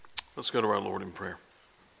Let's go to our Lord in prayer.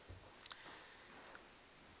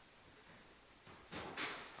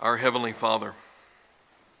 Our Heavenly Father,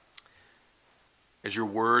 as your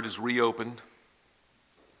word is reopened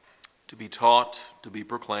to be taught, to be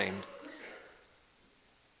proclaimed,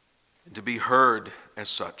 and to be heard as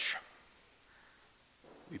such,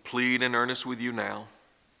 we plead in earnest with you now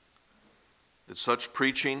that such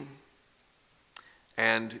preaching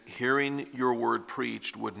and hearing your word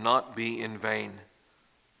preached would not be in vain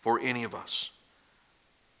for any of us.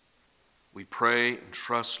 We pray and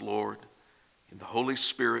trust, Lord, in the Holy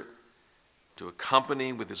Spirit to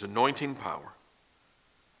accompany with his anointing power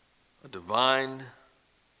a divine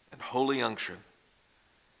and holy unction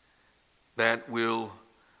that will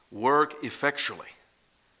work effectually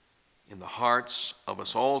in the hearts of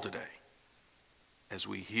us all today as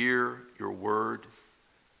we hear your word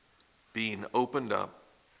being opened up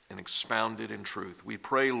and expounded in truth. We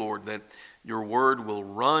pray, Lord, that your word will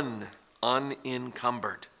run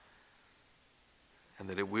unencumbered and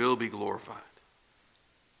that it will be glorified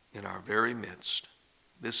in our very midst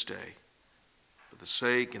this day for the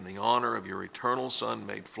sake and the honor of your eternal Son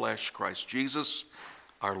made flesh, Christ Jesus,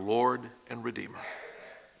 our Lord and Redeemer.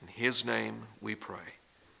 In his name we pray.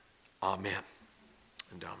 Amen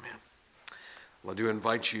and amen. Well, I do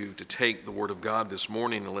invite you to take the word of God this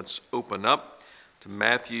morning and let's open up to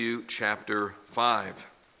Matthew chapter 5.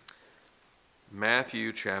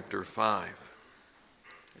 Matthew chapter 5.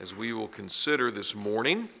 As we will consider this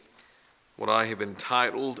morning what I have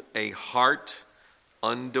entitled A Heart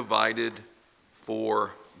Undivided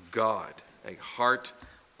for God. A heart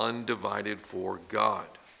undivided for God.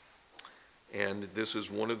 And this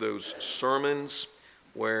is one of those sermons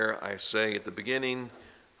where I say at the beginning,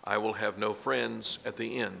 I will have no friends at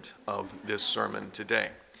the end of this sermon today,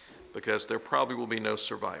 because there probably will be no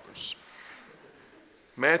survivors.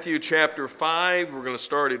 Matthew chapter 5, we're going to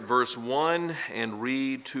start at verse 1 and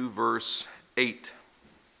read to verse 8.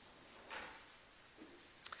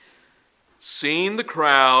 Seeing the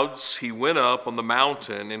crowds, he went up on the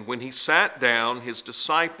mountain, and when he sat down, his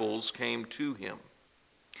disciples came to him.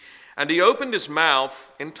 And he opened his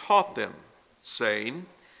mouth and taught them, saying,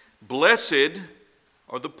 Blessed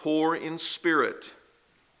are the poor in spirit,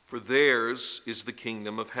 for theirs is the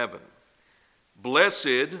kingdom of heaven.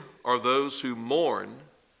 Blessed are those who mourn,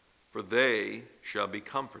 for they shall be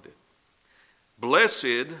comforted.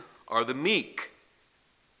 Blessed are the meek,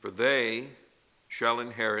 for they shall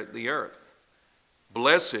inherit the earth.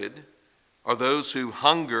 Blessed are those who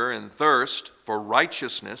hunger and thirst for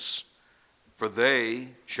righteousness, for they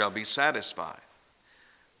shall be satisfied.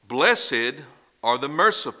 Blessed are the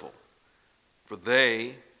merciful, for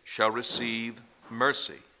they shall receive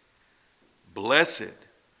mercy. Blessed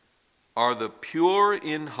are the pure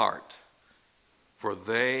in heart, for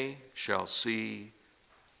they shall see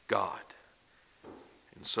God.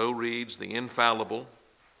 And so reads the infallible,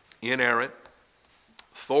 inerrant,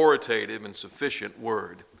 authoritative, and sufficient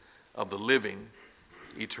word of the living,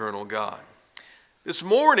 eternal God. This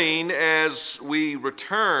morning, as we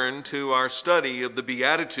return to our study of the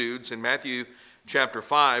Beatitudes in Matthew chapter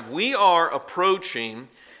 5, we are approaching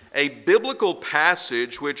a biblical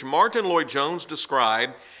passage which Martin Lloyd-Jones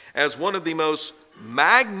described as one of the most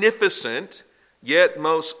magnificent yet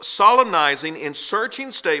most solemnizing and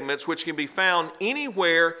searching statements which can be found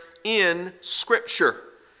anywhere in Scripture.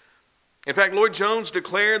 In fact, Lloyd-Jones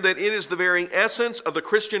declared that it is the very essence of the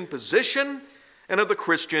Christian position and of the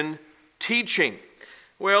Christian teaching.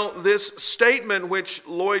 Well, this statement which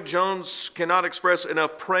Lloyd-Jones cannot express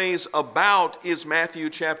enough praise about is Matthew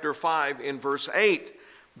chapter 5 in verse 8.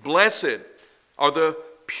 Blessed are the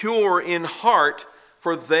pure in heart,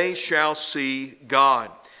 for they shall see God.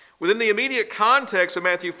 Within the immediate context of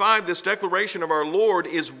Matthew 5, this declaration of our Lord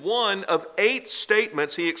is one of 8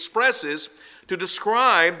 statements he expresses to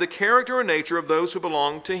describe the character and nature of those who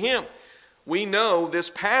belong to him. We know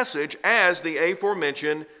this passage as the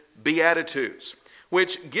aforementioned Beatitudes,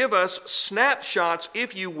 which give us snapshots,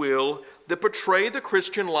 if you will, that portray the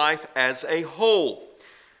Christian life as a whole.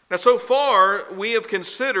 Now, so far, we have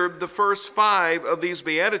considered the first 5 of these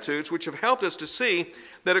Beatitudes, which have helped us to see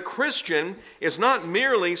that a Christian is not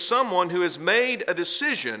merely someone who has made a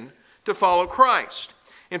decision to follow Christ.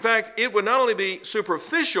 In fact, it would not only be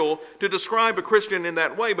superficial to describe a Christian in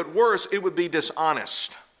that way, but worse, it would be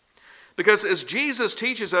dishonest. Because as Jesus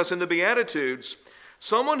teaches us in the Beatitudes,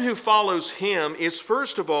 someone who follows him is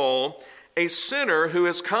first of all a sinner who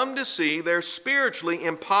has come to see their spiritually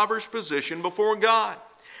impoverished position before God.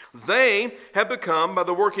 They have become, by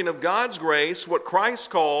the working of God's grace, what Christ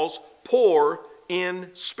calls poor in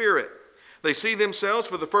spirit. They see themselves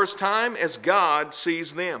for the first time as God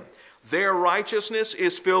sees them. Their righteousness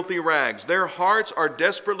is filthy rags. Their hearts are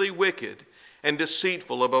desperately wicked and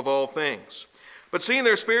deceitful above all things. But seeing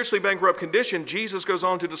their spiritually bankrupt condition, Jesus goes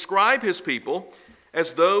on to describe his people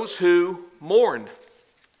as those who mourn.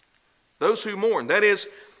 Those who mourn. That is,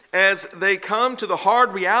 as they come to the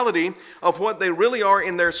hard reality of what they really are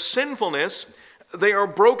in their sinfulness, they are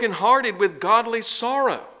brokenhearted with godly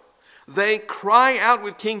sorrow. They cry out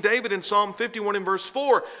with King David in Psalm 51 and verse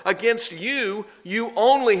 4, "Against you, you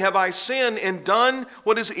only have I sinned and done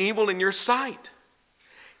what is evil in your sight."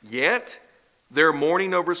 Yet, their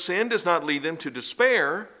mourning over sin does not lead them to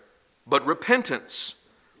despair, but repentance.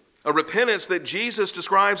 A repentance that Jesus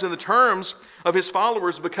describes in the terms of his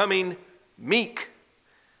followers becoming meek.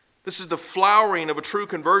 This is the flowering of a true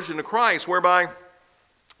conversion to Christ, whereby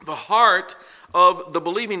the heart of the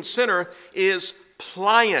believing sinner is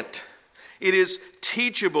pliant. It is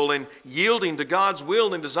teachable and yielding to God's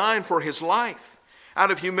will and design for his life. Out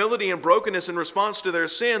of humility and brokenness in response to their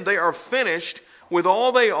sin, they are finished with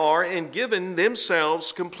all they are and given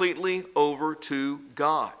themselves completely over to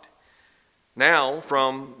God. Now,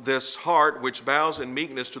 from this heart which bows in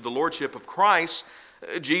meekness to the lordship of Christ,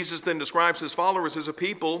 Jesus then describes his followers as a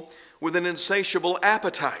people with an insatiable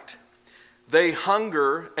appetite. They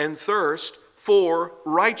hunger and thirst for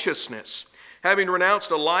righteousness. Having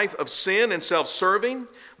renounced a life of sin and self-serving,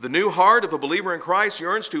 the new heart of a believer in Christ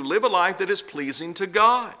yearns to live a life that is pleasing to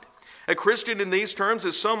God. A Christian in these terms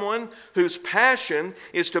is someone whose passion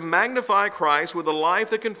is to magnify Christ with a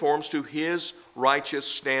life that conforms to his righteous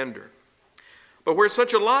standard. But where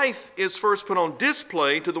such a life is first put on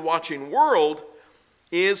display to the watching world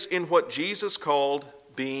is in what Jesus called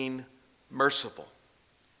being merciful.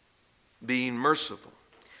 Being merciful.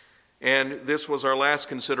 And this was our last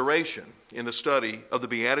consideration in the study of the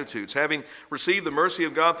Beatitudes. Having received the mercy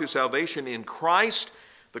of God through salvation in Christ,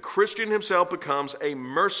 the Christian himself becomes a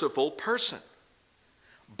merciful person.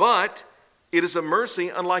 But it is a mercy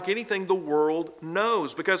unlike anything the world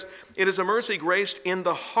knows, because it is a mercy graced in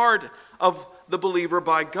the heart of the believer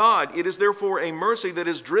by God. It is therefore a mercy that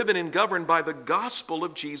is driven and governed by the gospel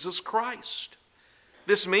of Jesus Christ.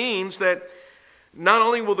 This means that not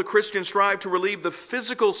only will the Christian strive to relieve the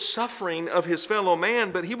physical suffering of his fellow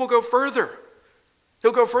man, but he will go further.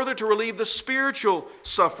 He'll go further to relieve the spiritual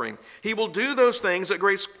suffering. He will do those things at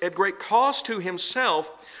great cost to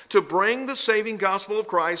himself to bring the saving gospel of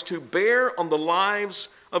Christ to bear on the lives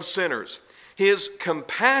of sinners. His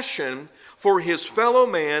compassion for his fellow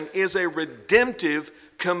man is a redemptive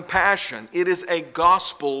compassion. It is a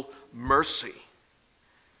gospel mercy.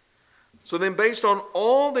 So then, based on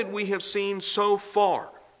all that we have seen so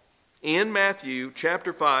far in Matthew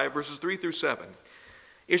chapter 5, verses 3 through 7,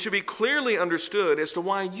 it should be clearly understood as to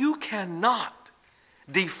why you cannot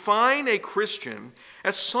define a Christian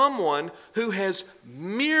as someone who has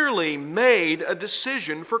merely made a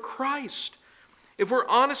decision for Christ. If we're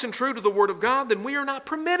honest and true to the Word of God, then we are not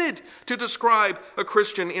permitted to describe a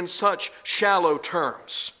Christian in such shallow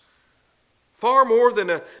terms. Far more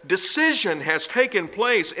than a decision has taken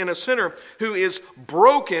place in a sinner who is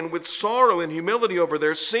broken with sorrow and humility over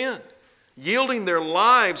their sin, yielding their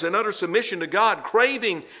lives in utter submission to God,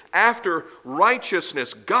 craving after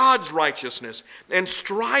righteousness, God's righteousness, and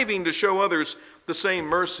striving to show others the same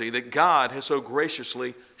mercy that God has so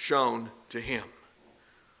graciously shown to him.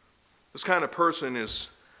 This kind of person is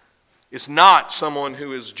not someone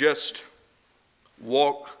who has just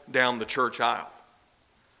walked down the church aisle,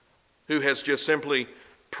 who has just simply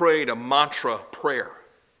prayed a mantra prayer.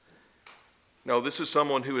 No, this is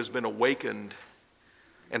someone who has been awakened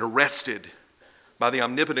and arrested by the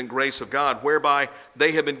omnipotent grace of God, whereby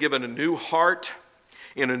they have been given a new heart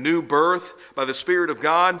in a new birth by the Spirit of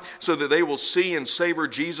God, so that they will see and savor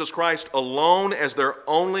Jesus Christ alone as their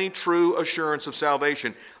only true assurance of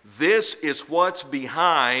salvation. This is what's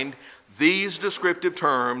behind these descriptive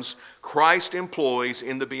terms Christ employs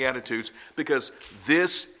in the Beatitudes, because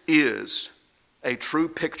this is a true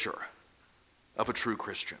picture of a true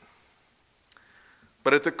Christian.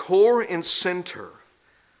 But at the core and center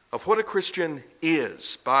of what a Christian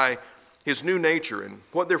is by his new nature and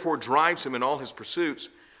what therefore drives him in all his pursuits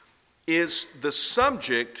is the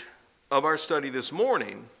subject of our study this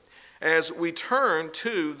morning as we turn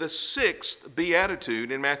to the 6th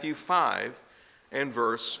Beatitude in Matthew 5 and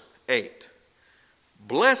verse 8.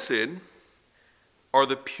 Blessed are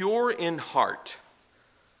the pure in heart,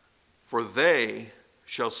 for they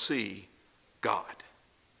shall see God.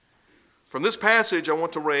 From this passage, I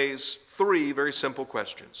want to raise 3 very simple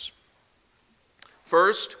questions.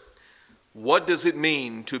 First, what does it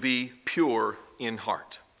mean to be pure in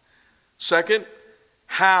heart? Second,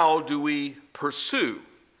 how do we pursue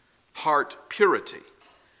heart purity?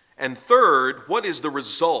 And third, what is the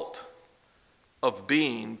result of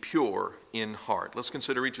being pure in heart? Let's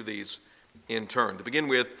consider each of these in turn. To begin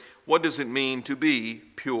with, what does it mean to be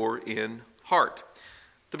pure in heart?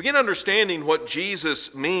 To begin understanding what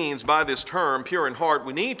Jesus means by this term, pure in heart,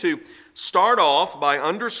 we need to start off by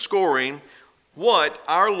underscoring what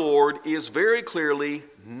our Lord is very clearly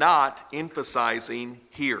not emphasizing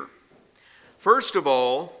here. First of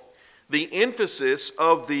all, the emphasis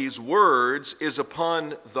of these words is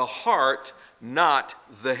upon the heart, not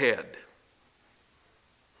the head.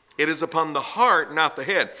 It is upon the heart, not the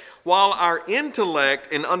head. While our intellect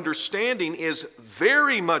and understanding is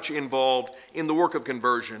very much involved in the work of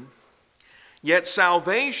conversion, yet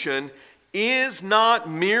salvation is not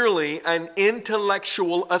merely an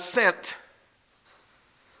intellectual assent.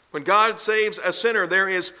 When God saves a sinner, there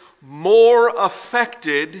is more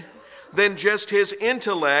affected than just his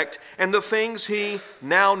intellect and the things he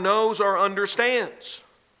now knows or understands.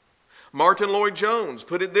 Martin Lloyd-Jones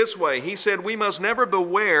put it this way. He said, "We must never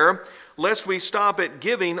beware lest we stop at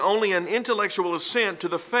giving only an intellectual assent to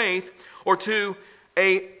the faith or to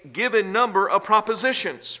a given number of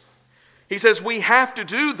propositions." He says we have to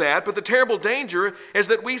do that, but the terrible danger is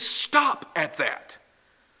that we stop at that.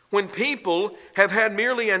 When people have had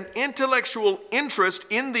merely an intellectual interest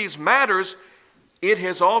in these matters, it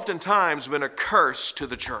has oftentimes been a curse to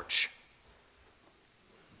the church.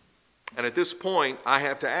 And at this point, I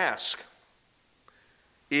have to ask,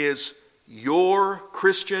 is your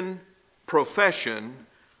Christian profession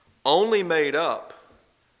only made up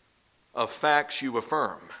of facts you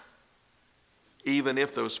affirm, even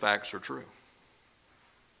if those facts are true?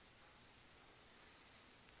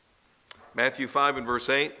 Matthew 5 and verse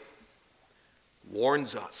 8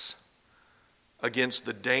 warns us against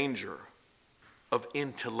the danger of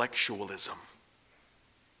intellectualism.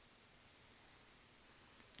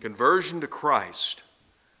 Conversion to Christ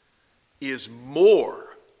is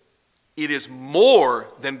more. It is more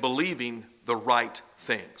than believing the right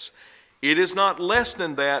things. It is not less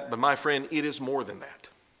than that, but my friend, it is more than that.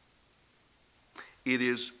 It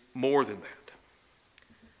is more than that.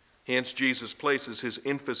 Hence, Jesus places his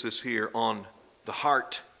emphasis here on the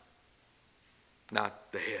heart,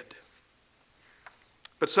 not the head.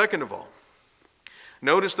 But second of all,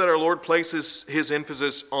 notice that our Lord places his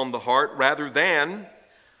emphasis on the heart rather than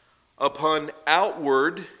upon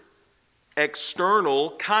outward,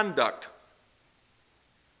 external conduct.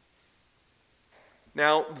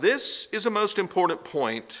 Now, this is a most important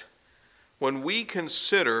point when we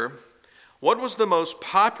consider what was the most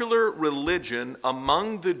popular religion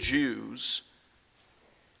among the Jews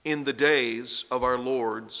in the days of our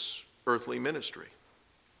Lord's earthly ministry.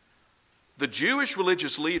 The Jewish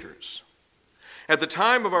religious leaders at the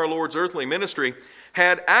time of our Lord's earthly ministry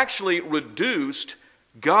had actually reduced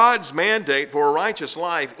God's mandate for a righteous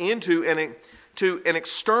life into an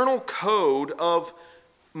external code of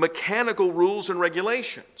mechanical rules and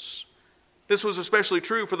regulations. This was especially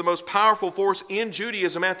true for the most powerful force in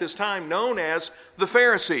Judaism at this time, known as the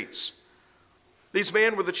Pharisees. These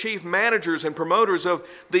men were the chief managers and promoters of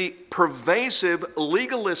the pervasive,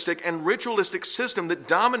 legalistic, and ritualistic system that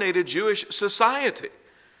dominated Jewish society.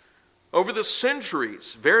 Over the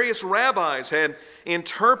centuries, various rabbis had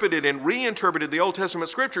interpreted and reinterpreted the Old Testament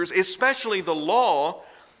scriptures, especially the law,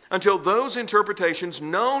 until those interpretations,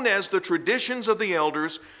 known as the traditions of the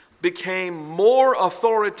elders, became more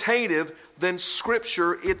authoritative than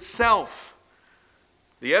Scripture itself.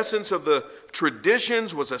 The essence of the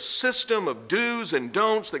traditions was a system of do's and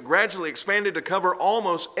don'ts that gradually expanded to cover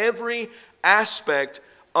almost every aspect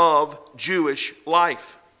of Jewish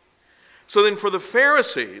life. So then for the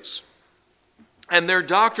Pharisees and their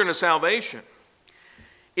doctrine of salvation,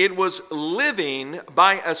 it was living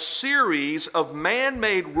by a series of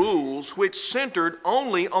man-made rules which centered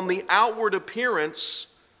only on the outward appearance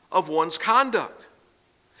of one's conduct.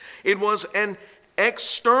 It was an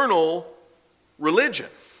external religion,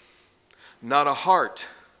 not a heart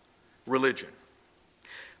religion.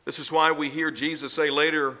 This is why we hear Jesus say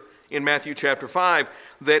later in Matthew chapter 5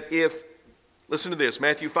 that if, listen to this,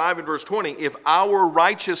 Matthew 5 and verse 20, if our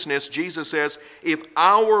righteousness, Jesus says, if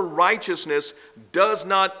our righteousness does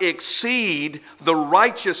not exceed the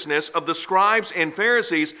righteousness of the scribes and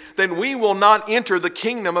Pharisees, then we will not enter the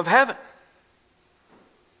kingdom of heaven.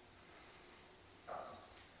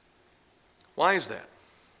 Why is that?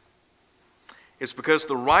 It's because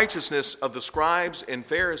the righteousness of the scribes and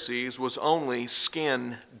Pharisees was only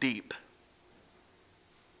skin deep.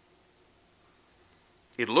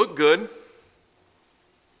 It looked good.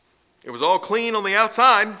 It was all clean on the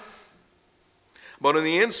outside, but on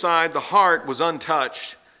the inside, the heart was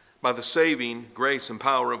untouched by the saving grace and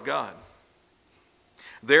power of God.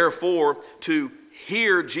 Therefore, to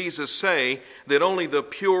hear Jesus say that only the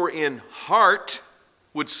pure in heart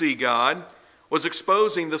would see God was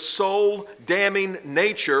exposing the soul-damning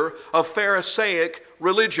nature of Pharisaic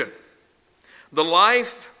religion. The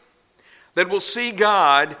life that will see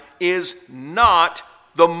God is not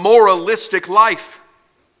the moralistic life.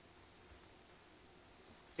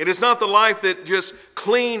 It is not the life that just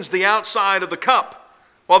cleans the outside of the cup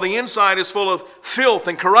while the inside is full of filth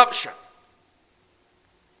and corruption.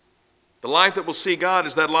 The life that will see God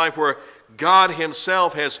is that life where God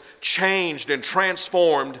Himself has changed and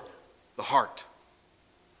transformed the heart.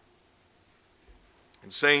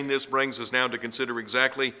 And saying this brings us now to consider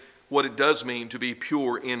exactly what it does mean to be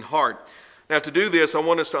pure in heart. Now, to do this, I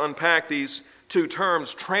want us to unpack these two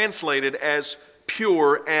terms translated as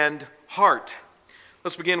pure and heart.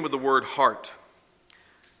 Let's begin with the word heart.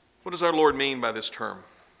 What does our Lord mean by this term?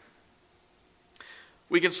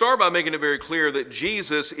 We can start by making it very clear that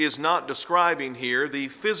Jesus is not describing here the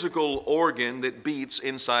physical organ that beats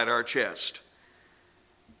inside our chest.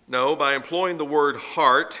 No, by employing the word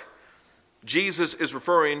heart, Jesus is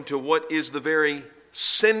referring to what is the very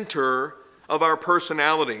center of our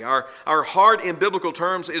personality. Our heart in biblical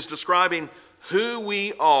terms is describing who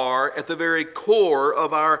we are at the very core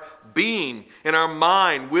of our being, in our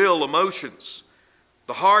mind, will, emotions.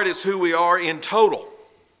 The heart is who we are in total.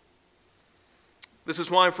 This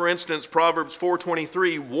is why, for instance, Proverbs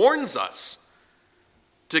 4:23 warns us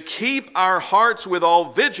to keep our hearts with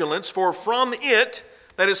all vigilance, for from it,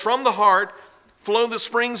 that is from the heart, flow the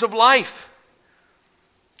springs of life.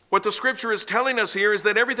 What the Scripture is telling us here is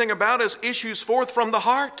that everything about us issues forth from the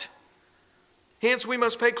heart. Hence, we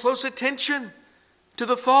must pay close attention to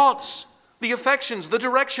the thoughts, the affections, the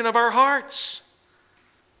direction of our hearts.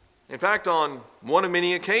 In fact, on one of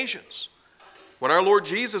many occasions, when our Lord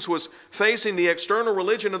Jesus was facing the external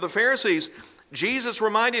religion of the Pharisees, Jesus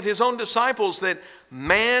reminded His own disciples that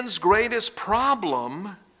man's greatest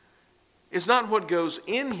problem is not what goes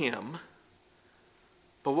in him,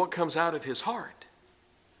 but what comes out of his heart.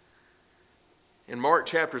 In Mark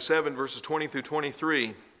chapter 7, verses 20 through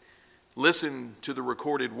 23, listen to the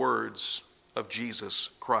recorded words of Jesus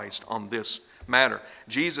Christ on this matter.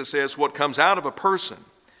 Jesus says, what comes out of a person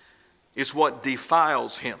is what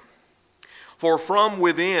defiles him. For from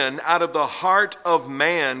within, out of the heart of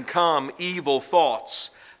man, come evil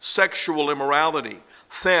thoughts, sexual immorality,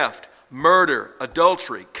 theft, murder,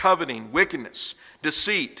 adultery, coveting, wickedness,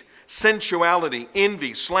 deceit, sensuality,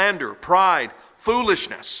 envy, slander, pride,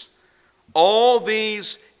 foolishness. All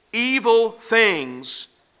these evil things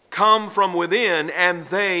come from within, and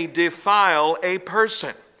they defile a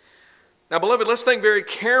person. Now, beloved, let's think very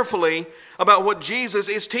carefully about what Jesus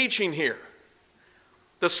is teaching here.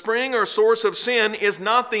 The spring or source of sin is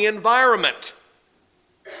not the environment.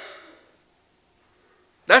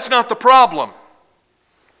 That's not the problem.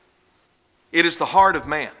 It is the heart of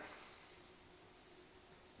man.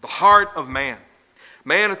 The heart of man.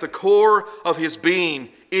 Man at the core of his being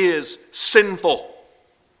is sinful.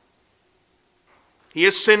 He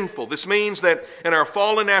is sinful. This means that in our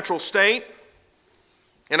fallen natural state,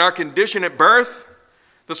 in our condition at birth,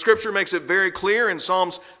 the Scripture makes it very clear in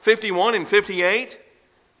Psalms 51 and 58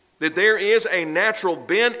 that there is a natural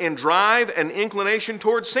bent and drive and inclination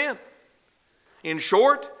towards sin. In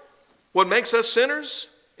short, what makes us sinners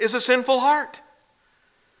is a sinful heart.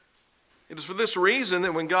 It is for this reason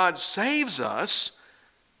that when God saves us,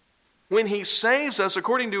 when He saves us,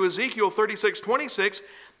 according to Ezekiel 36:26,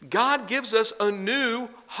 God gives us a new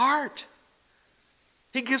heart.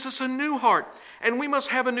 He gives us a new heart. And we must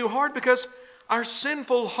have a new heart because our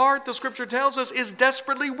sinful heart, the Scripture tells us, is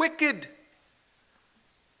desperately wicked.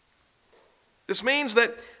 This means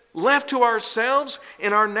that left to ourselves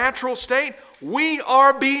in our natural state, we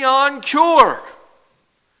are beyond cure.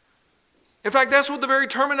 In fact, that's what the very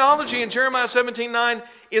terminology in Jeremiah 17:9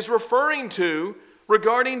 is referring to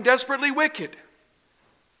regarding desperately wicked.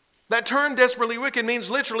 That term desperately wicked means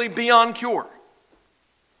literally beyond cure.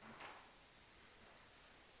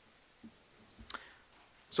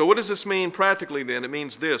 So what does this mean practically then? It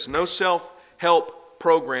means this: no self-help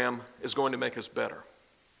program is going to make us better.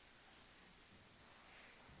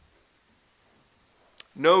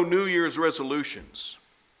 No New Year's resolutions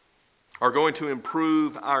are going to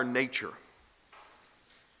improve our nature.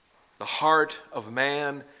 The heart of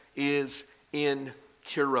man is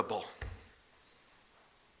incurable.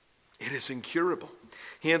 It is incurable.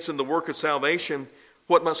 Hence, in the work of salvation,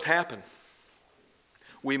 what must happen?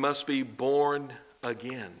 We must be born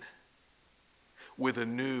again with a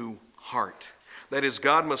new heart. That is,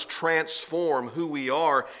 God must transform who we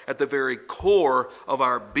are at the very core of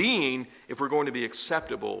our being if we're going to be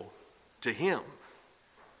acceptable to Him.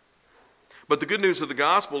 But the good news of the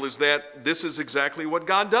gospel is that this is exactly what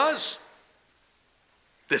God does.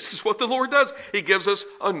 This is what the Lord does. He gives us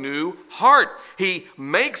a new heart. He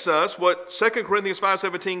makes us what 2 Corinthians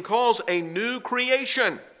 5:17 calls a new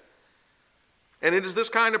creation. And it is this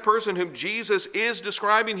kind of person whom Jesus is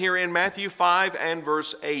describing here in Matthew 5 and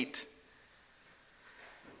verse 8.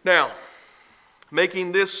 Now,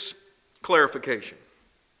 making this clarification,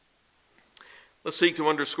 let's seek to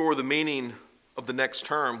underscore the meaning of the next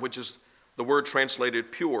term, which is the word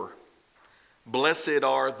translated pure. Blessed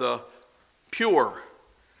are the pure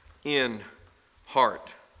in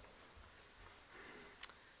heart.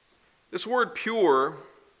 This word pure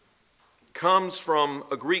comes from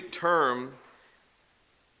a Greek term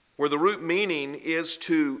where the root meaning is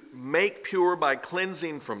to make pure by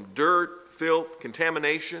cleansing from dirt, filth,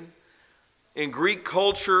 contamination. In Greek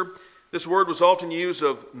culture, this word was often used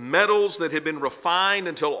of metals that had been refined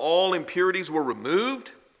until all impurities were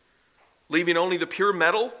removed, leaving only the pure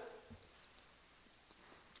metal.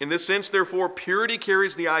 In this sense, therefore, purity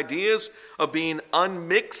carries the ideas of being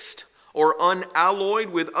unmixed or unalloyed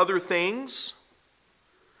with other things.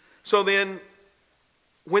 So then,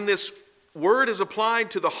 when this word is applied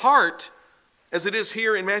to the heart, as it is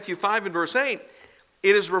here in Matthew 5 and verse 8,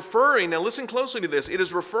 it is referring, now listen closely to this, it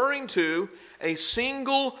is referring to a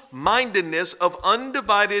single-mindedness of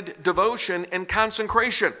undivided devotion and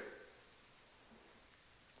consecration.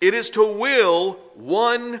 It is to will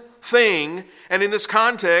one thing, and in this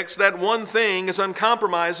context, that one thing is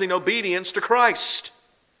uncompromising obedience to Christ.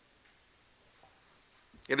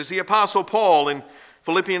 It is the Apostle Paul in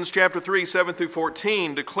Philippians chapter 3, 7 through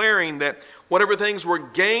 14, declaring that whatever things were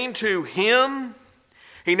gained to him,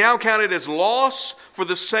 he now counted as loss for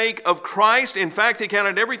the sake of Christ. In fact, he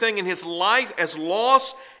counted everything in his life as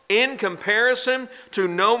loss in comparison to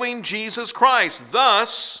knowing Jesus Christ.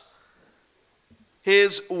 Thus,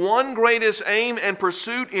 his one greatest aim and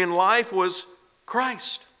pursuit in life was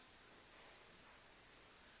Christ.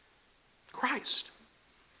 Christ.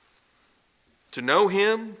 To know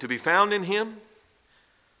him, to be found in him,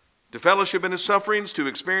 to fellowship in his sufferings, to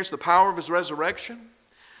experience the power of his resurrection.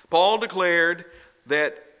 Paul declared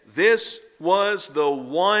that this was the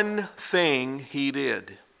one thing he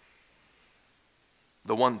did.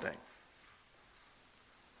 The one thing.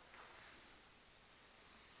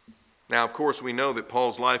 Now, of course, we know that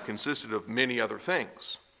Paul's life consisted of many other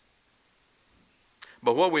things.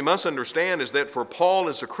 But what we must understand is that for Paul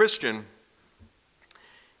as a Christian,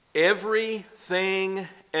 everything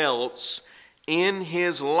else in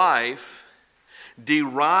his life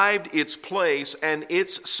derived its place and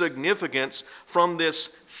its significance from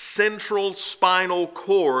this central spinal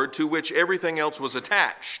cord to which everything else was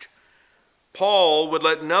attached. Paul would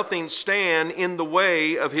let nothing stand in the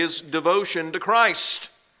way of his devotion to Christ.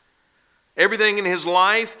 Everything in his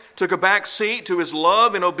life took a back seat to his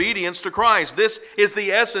love and obedience to Christ. This is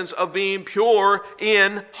the essence of being pure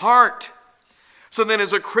in heart. So then,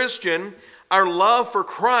 as a Christian, our love for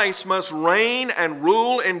Christ must reign and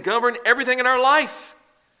rule and govern everything in our life.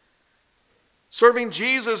 Serving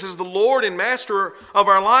Jesus as the Lord and Master of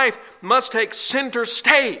our life must take center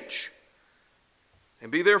stage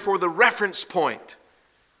and be therefore the reference point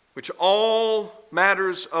which all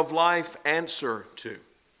matters of life answer to.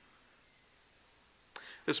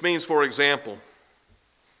 This means, for example,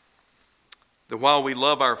 that while we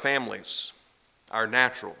love our families, our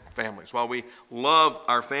natural families, while we love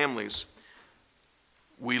our families,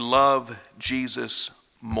 we love Jesus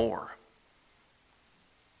more.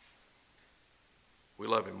 We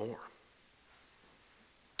love him more.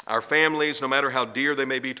 Our families, no matter how dear they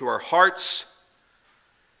may be to our hearts,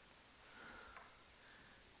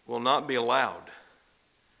 will not be allowed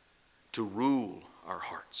to rule our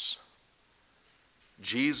hearts.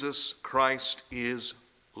 Jesus Christ is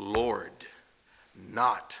Lord,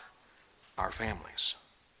 not our families.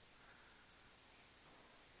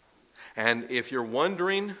 And if you're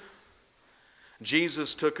wondering,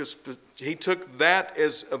 Jesus took that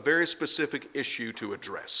as a very specific issue to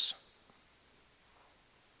address.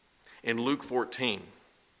 In Luke 14,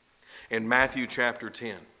 in Matthew chapter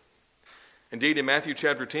 10. Indeed, in Matthew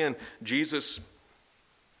chapter 10, Jesus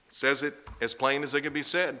says it as plain as it can be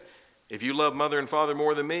said. If you love mother and father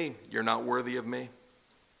more than me, you're not worthy of me.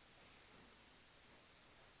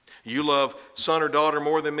 You love son or daughter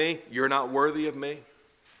more than me, you're not worthy of me.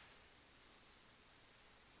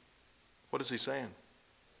 What is he saying?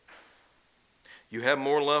 You have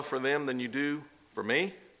more love for them than you do for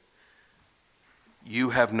me? You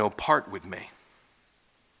have no part with me.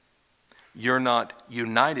 You're not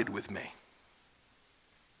united with me.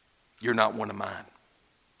 You're not one of mine.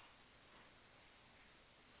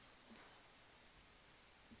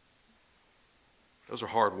 Those are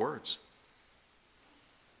hard words.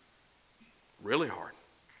 Really hard.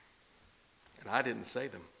 And I didn't say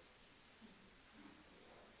them.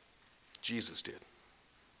 Jesus did.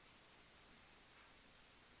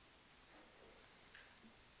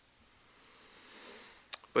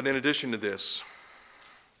 But in addition to this,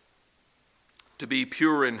 to be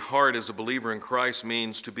pure in heart as a believer in Christ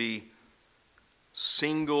means to be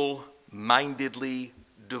single-mindedly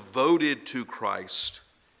devoted to Christ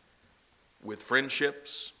with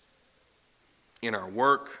friendships, in our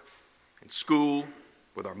work, in school,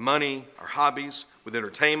 with our money, our hobbies, with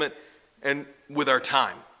entertainment, and with our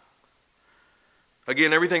time.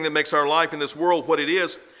 Again, everything that makes our life in this world what it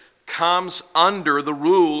is comes under the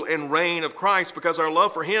rule and reign of Christ, because our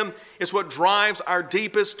love for Him is what drives our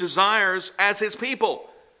deepest desires as His people.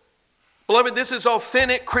 Beloved, this is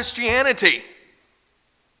authentic Christianity.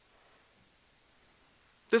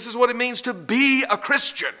 This is what it means to be a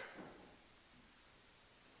Christian.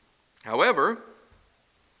 However,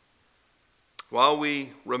 while we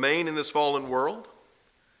remain in this fallen world,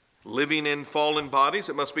 living in fallen bodies,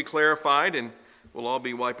 it must be clarified, and we'll all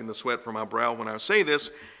be wiping the sweat from our brow when I say this,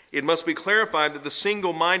 it must be clarified that the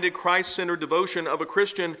single-minded, Christ-centered devotion of a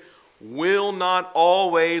Christian will not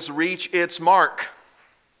always reach its mark.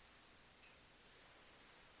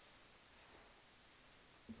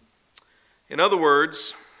 In other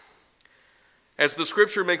words, as the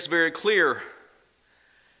Scripture makes very clear,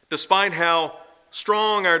 despite how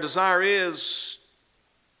strong our desire is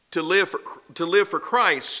to live for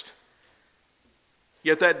Christ,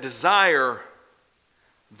 yet that desire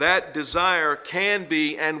can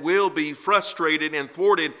be and will be frustrated and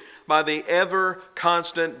thwarted by the ever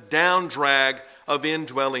constant down drag of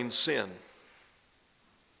indwelling sin.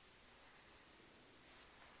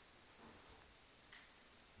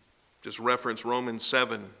 Just reference Romans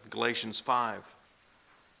 7, Galatians 5.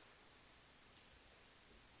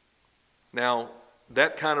 Now,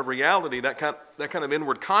 that kind of reality, that kind of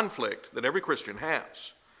inward conflict that every Christian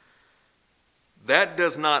has, that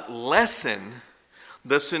does not lessen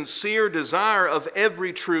the sincere desire of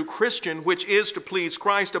every true Christian, which is to please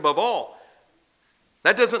Christ above all.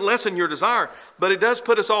 That doesn't lessen your desire, but it does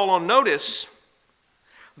put us all on notice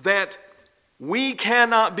that we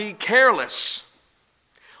cannot be careless.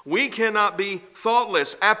 We cannot be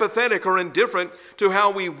thoughtless, apathetic, or indifferent to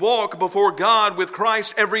how we walk before God with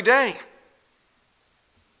Christ every day.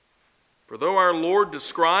 For though our Lord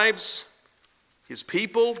describes His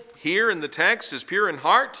people here in the text as pure in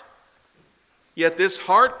heart, yet this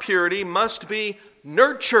heart purity must be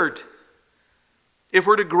nurtured if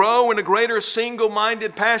we're to grow in a greater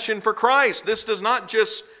single-minded passion for Christ. This does not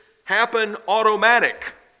just happen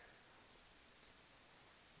automatic.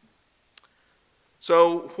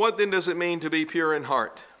 So what then does it mean to be pure in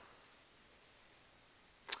heart?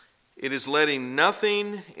 It is letting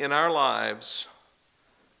nothing in our lives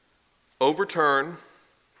overturn,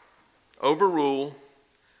 overrule,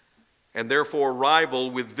 and therefore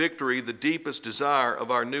rival with victory the deepest desire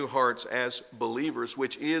of our new hearts as believers,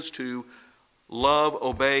 which is to love,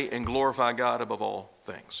 obey, and glorify God above all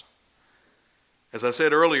things. As I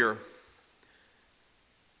said earlier,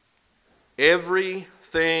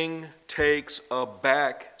 everything takes a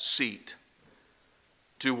back seat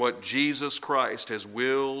to what Jesus Christ has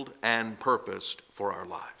willed and purposed for our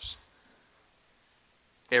lives.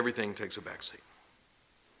 Everything takes a back seat.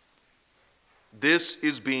 This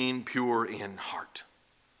is being pure in heart.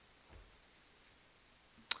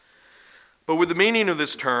 But with the meaning of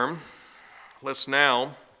this term, let's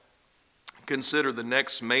now consider the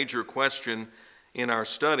next major question in our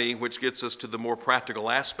study, which gets us to the more practical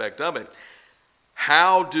aspect of it.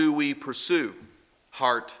 How do we pursue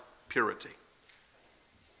heart purity?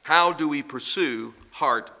 How do we pursue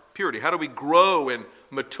heart purity? How do we grow and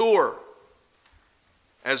mature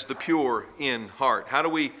as the pure in heart? How do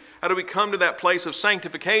we come to that place of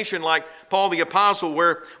sanctification like Paul the Apostle,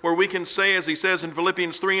 where we can say, as he says in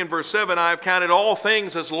Philippians 3 and verse 7, I have counted all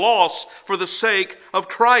things as loss for the sake of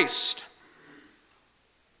Christ.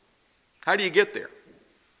 How do you get there?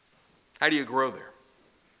 How do you grow there?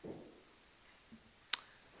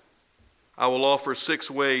 I will offer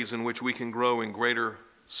 6 ways in which we can grow in greater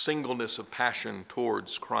singleness of passion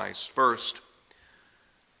towards Christ. First,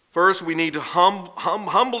 we need to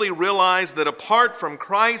humbly realize that apart from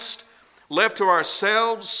Christ, left to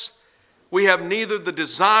ourselves, we have neither the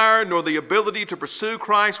desire nor the ability to pursue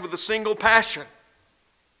Christ with a single passion.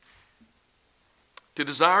 To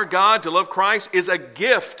desire God, to love Christ, is a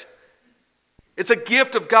gift. It's a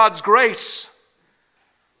gift of God's grace.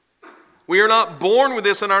 We are not born with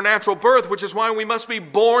this in our natural birth, which is why we must be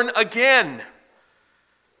born again.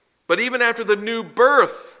 But even after the new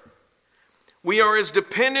birth, We are as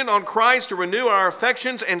dependent on Christ to renew our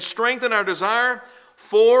affections and strengthen our desire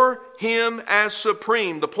for Him as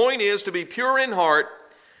supreme. The point is to be pure in heart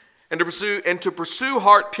and to pursue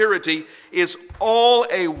heart purity is all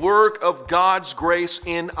a work of God's grace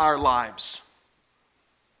in our lives.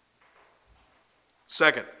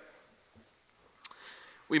 Second,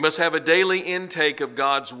 we must have a daily intake of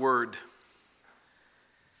God's Word.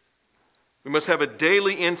 We must have a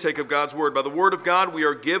daily intake of God's Word. By the Word of God, we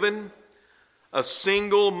are given a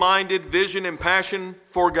single-minded vision and passion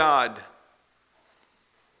for God.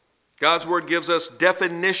 God's Word gives us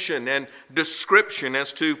definition and description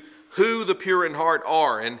as to who the pure in heart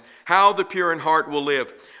are and how the pure in heart will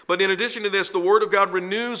live. But in addition to this, the Word of God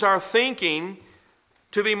renews our thinking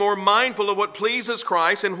to be more mindful of what pleases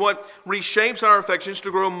Christ and what reshapes our affections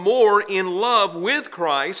to grow more in love with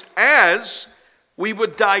Christ as we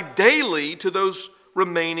would die daily to those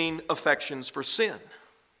remaining affections for sin.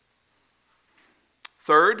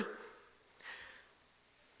 Third,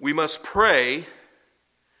 we must pray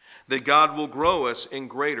that God will grow us in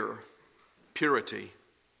greater purity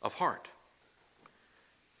of heart.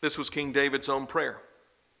 This was King David's own prayer.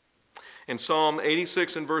 In Psalm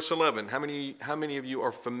 86 and verse 11, how many of you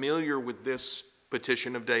are familiar with this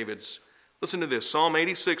petition of David's? Listen to this, Psalm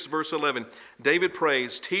 86 verse 11. David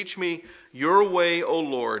prays, "Teach me your way, O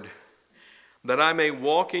Lord, that I may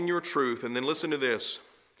walk in your truth." And then listen to this,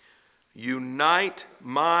 "Unite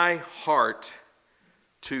my heart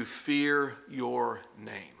to fear your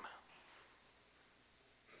name."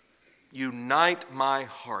 Unite my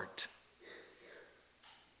heart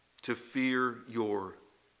to fear your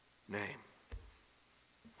name.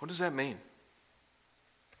 What does that mean?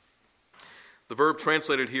 The verb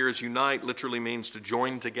translated here as unite literally means to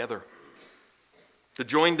join together. To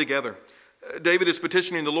join together. David is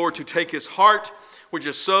petitioning the Lord to take his heart, which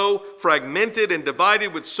is so fragmented and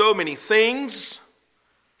divided with so many things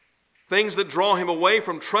that draw him away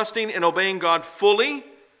from trusting and obeying God fully,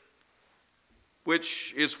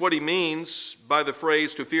 which is what he means by the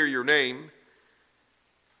phrase "to fear your name."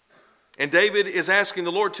 And David is asking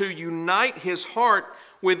the Lord to unite his heart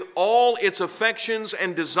with all its affections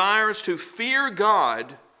and desires to fear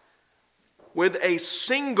God with a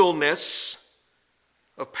singleness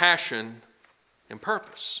of passion and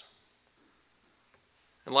purpose.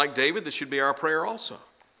 And like David, this should be our prayer also.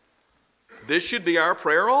 This should be our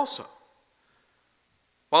prayer also.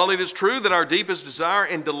 While it is true that our deepest desire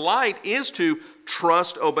and delight is to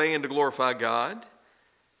trust, obey, and to glorify God,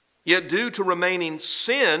 yet due to remaining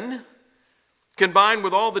sin, combined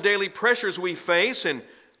with all the daily pressures we face in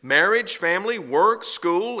marriage, family, work,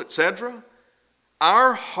 school, etc.,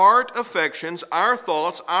 our heart affections, our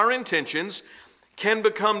thoughts, our intentions can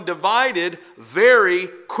become divided very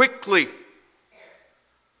quickly.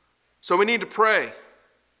 So we need to pray,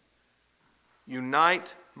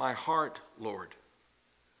 "Unite my heart, Lord,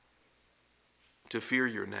 to fear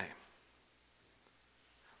your name.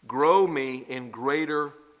 Grow me in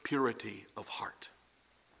greater purity of heart."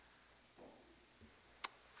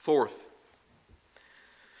 Fourth,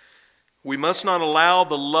 we must not allow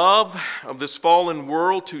the love of this fallen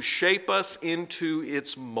world to shape us into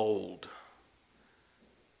its mold.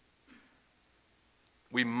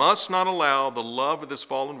 We must not allow the love of this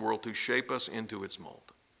fallen world to shape us into its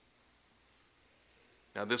mold.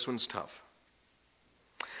 Now, this one's tough.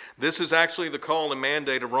 This is actually the call and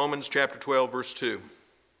mandate of Romans chapter 12, verse 2.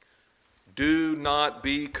 Do not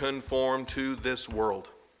be conformed to this world.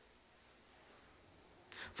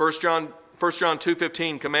 1 John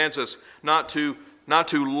 2:15 commands us not to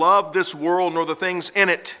love this world nor the things in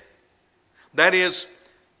it. That is,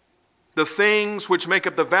 the things which make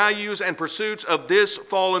up the values and pursuits of this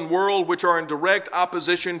fallen world, which are in direct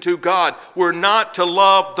opposition to God. We're not to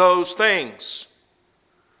love those things.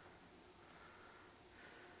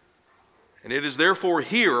 And it is therefore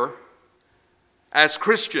here, as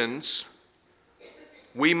Christians,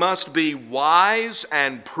 we must be wise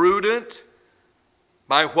and prudent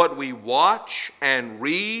by what we watch and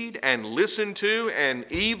read and listen to,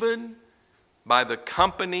 and even by the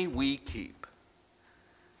company we keep.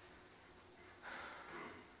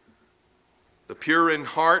 The pure in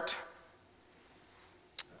heart,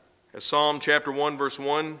 as Psalm chapter 1 verse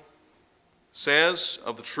 1 says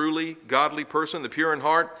of the truly godly person, the pure in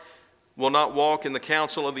heart will not walk in the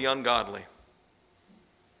counsel of the ungodly,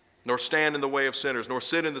 nor stand in the way of sinners, nor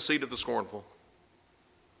sit in the seat of the scornful.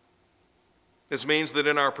 This means that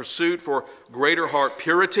in our pursuit for greater heart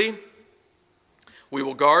purity, we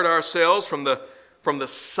will guard ourselves from the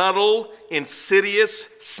subtle, insidious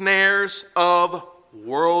snares of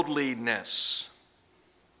worldliness.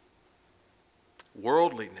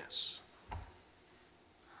 Worldliness.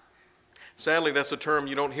 Sadly, that's a term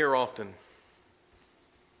you don't hear often.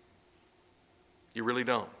 You really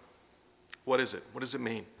don't. What is it? What does it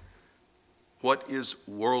mean? What is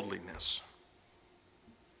worldliness?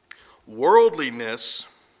 Worldliness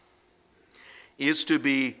is to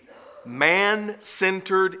be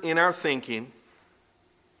man-centered in our thinking,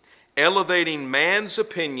 elevating man's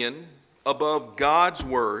opinion above God's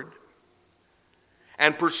word,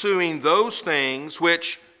 and pursuing those things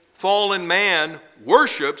which fallen man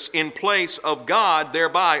worships in place of God,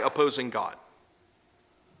 thereby opposing God.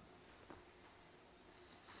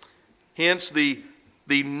 Hence, the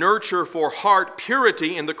nurture for heart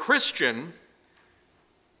purity in the Christian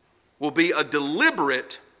will be a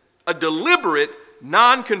deliberate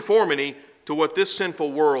nonconformity to what this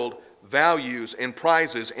sinful world values and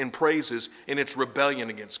prizes and praises in its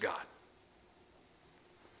rebellion against God.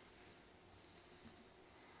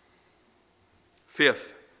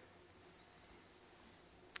 Fifth,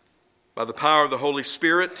 by the power of the Holy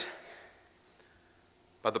Spirit,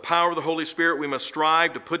 we must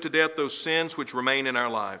strive to put to death those sins which remain in our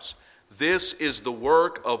lives. This is the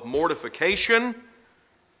work of mortification,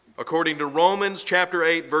 according to Romans chapter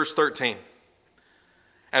 8, verse 13.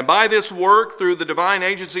 And by this work, through the divine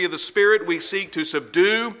agency of the Spirit, we seek to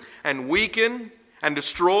subdue and weaken and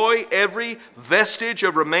destroy every vestige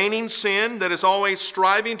of remaining sin that is always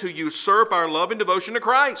striving to usurp our love and devotion to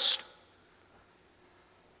Christ.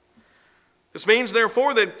 This means,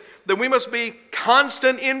 therefore, that we must be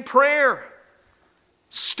constant in prayer,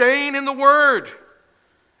 staying in the Word,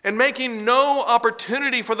 and making no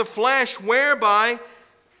opportunity for the flesh whereby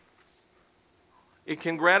it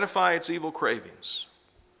can gratify its evil cravings.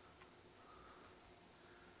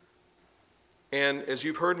 And as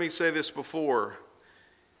you've heard me say this before,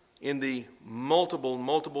 in the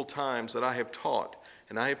multiple times that I have taught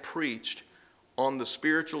and I have preached on the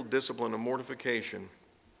spiritual discipline of mortification,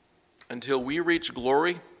 until we reach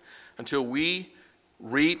glory, until we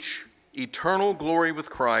reach eternal glory with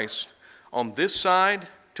Christ, on this side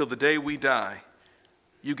till the day we die,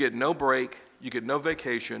 you get no break, you get no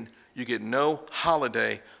vacation, you get no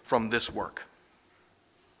holiday from this work.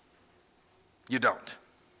 You don't.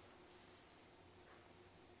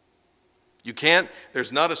 You can't,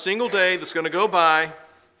 there's not a single day that's going to go by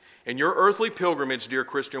in your earthly pilgrimage, dear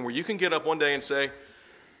Christian, where you can get up one day and say,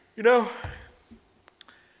 you know,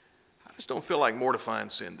 I just don't feel like mortifying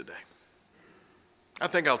sin today. I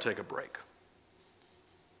think I'll take a break.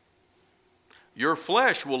 Your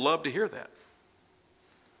flesh will love to hear that.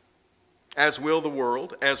 As will the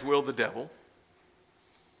world, as will the devil.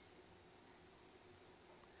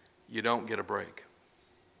 You don't get a break.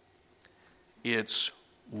 It's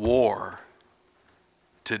war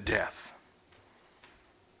to death.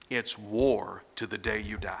 It's war to the day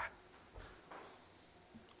you die.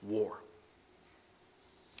 War.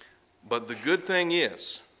 But the good thing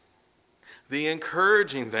is, the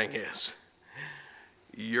encouraging thing is,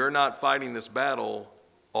 you're not fighting this battle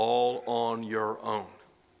all on your own.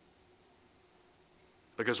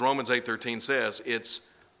 Because Romans 8:13 says, it's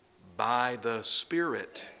by the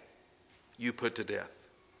Spirit you put to death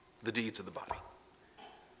the deeds of the body.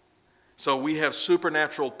 So we have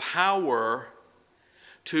supernatural power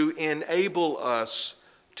to enable us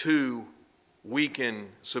to weaken,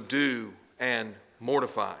 subdue, and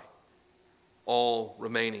mortify all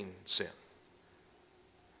remaining sin.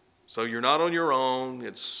 So you're not on your own.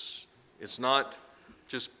 It's not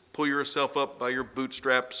just pull yourself up by your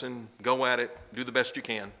bootstraps and go at it. Do the best you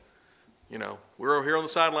can. You know, we're over here on the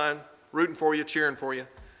sideline rooting for you, cheering for you.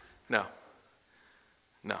 No.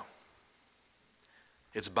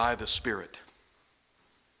 It's by the Spirit.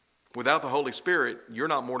 Without the Holy Spirit, you're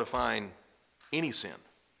not mortifying any sin.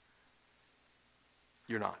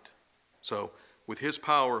 You're not. So with His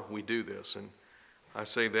power, we do this. And I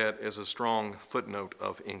say that as a strong footnote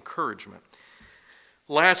of encouragement.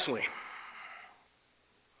 Lastly,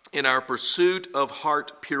 in our pursuit of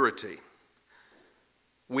heart purity,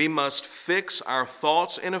 we must fix our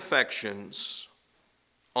thoughts and affections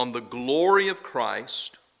on the glory of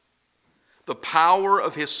Christ, the power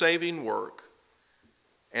of His saving work,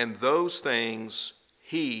 and those things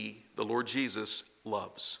He, the Lord Jesus,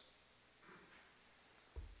 loves.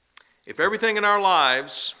 If everything in our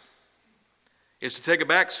lives is to take a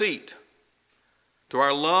back seat to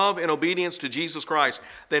our love and obedience to Jesus Christ,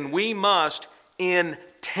 then we must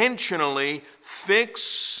intentionally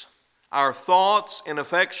fix our thoughts and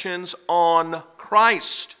affections on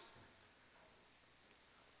Christ.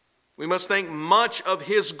 We must think much of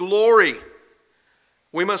His glory.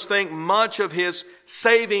 We must think much of His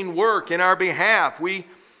saving work in our behalf.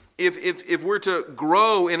 If we're to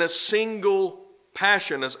grow in a single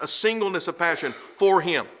passion, a singleness of passion for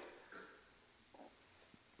Him,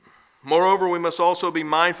 Moreover, we must also be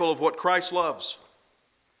mindful of what Christ loves.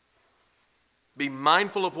 Be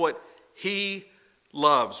mindful of what he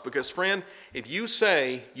loves. Because, friend, if you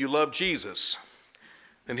say you love Jesus,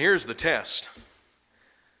 then here's the test.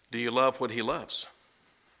 Do you love what he loves?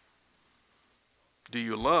 Do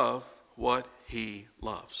you love what he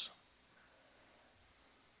loves?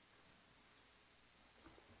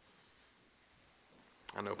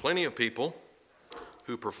 I know plenty of people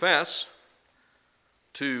who profess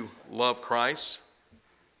to love Christ,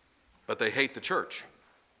 but they hate the church.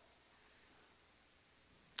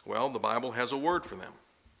 Well, the Bible has a word for them.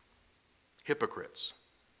 Hypocrites.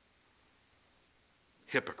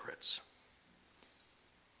 Hypocrites.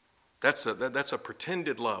 That's a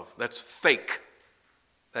pretended love. That's fake.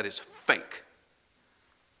 That is fake.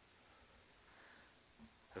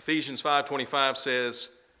 Ephesians 5:25 says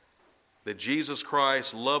that Jesus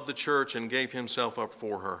Christ loved the church and gave himself up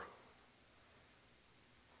for her.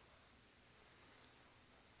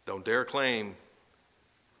 Don't dare claim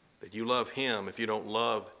that you love him if you don't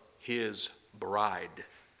love his bride,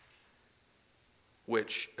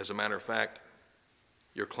 which, as a matter of fact,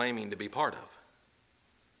 you're claiming to be part of.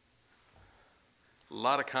 A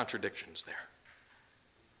lot of contradictions there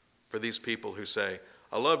for these people who say,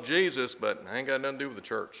 I love Jesus, but I ain't got nothing to do with the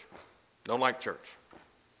church. Don't like church.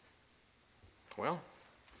 Well,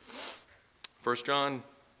 1 John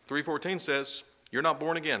 3:14 says, you're not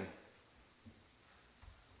born again.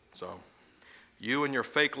 So, you and your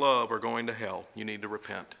fake love are going to hell. You need to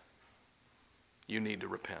repent. You need to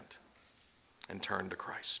repent and turn to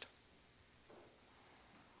Christ.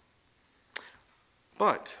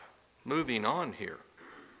 But, moving on here,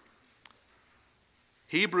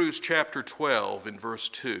 Hebrews chapter 12 in verse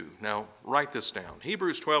 2. Now, write this down.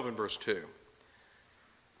 Hebrews 12 in verse 2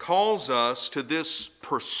 calls us to this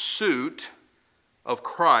pursuit of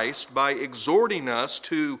Christ by exhorting us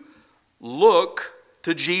to look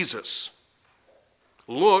to Jesus.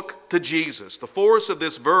 Look to Jesus. The force of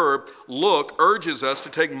this verb, look, urges us to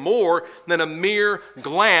take more than a mere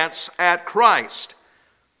glance at Christ.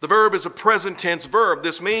 The verb is a present tense verb.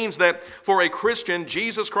 This means that for a Christian,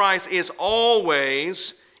 Jesus Christ is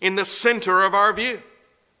always in the center of our view.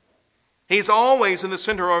 He's always in the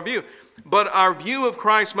center of our view. But our view of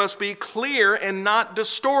Christ must be clear and not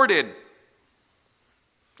distorted.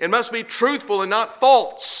 It must be truthful and not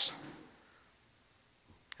false.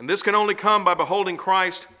 And this can only come by beholding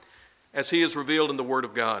Christ as he is revealed in the Word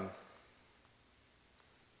of God.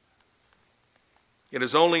 It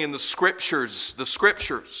is only in the Scriptures,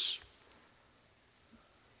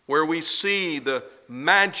 where we see the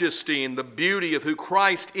majesty and the beauty of who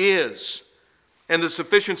Christ is and the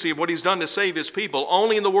sufficiency of what he's done to save his people.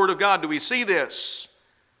 Only in the Word of God do we see this.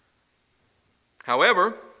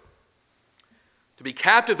 However, to be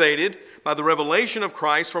captivated by the revelation of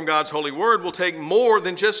Christ from God's holy word will take more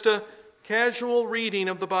than just a casual reading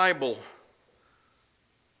of the Bible.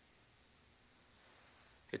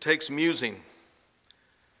 It takes musing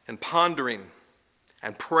and pondering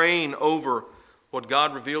and praying over what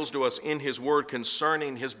God reveals to us in his word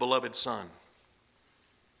concerning his beloved Son.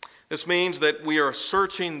 This means that we are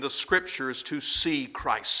searching the Scriptures to see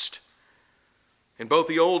Christ in both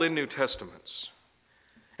the Old and New Testaments.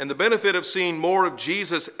 And the benefit of seeing more of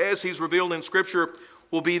Jesus as he's revealed in Scripture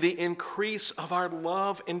will be the increase of our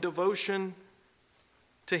love and devotion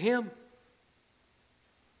to him.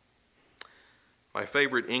 My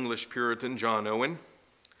favorite English Puritan, John Owen,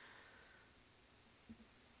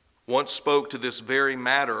 once spoke to this very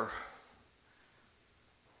matter.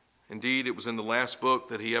 Indeed, it was in the last book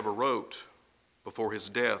that he ever wrote before his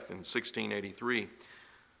death in 1683.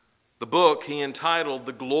 The book he entitled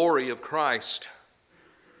The Glory of Christ.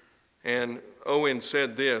 And Owen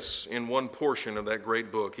said this in one portion of that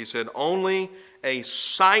great book. He said, only a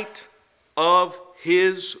sight of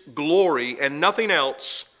his glory and nothing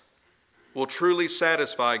else will truly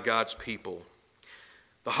satisfy God's people.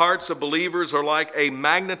 The hearts of believers are like a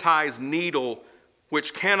magnetized needle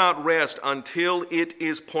which cannot rest until it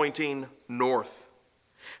is pointing north.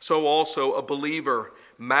 So also a believer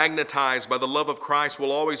magnetized by the love of Christ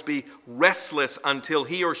will always be restless until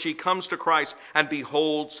he or she comes to Christ and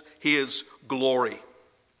beholds his glory.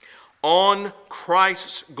 On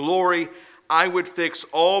Christ's glory, I would fix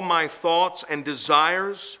all my thoughts and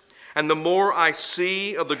desires, and the more I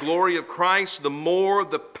see of the glory of Christ, the more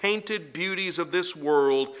the painted beauties of this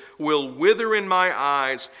world will wither in my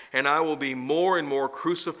eyes, and I will be more and more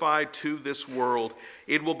crucified to this world.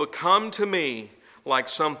 It will become to me like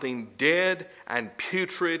something dead and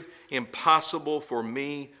putrid, impossible for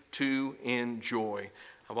me to enjoy.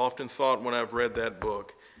 I've often thought when I've read that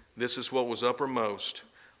book, this is what was uppermost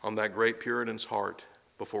on that great Puritan's heart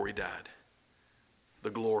before he died.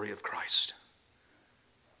 The glory of Christ.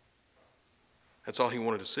 That's all he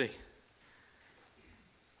wanted to see.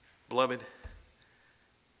 Beloved,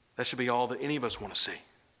 that should be all that any of us want to see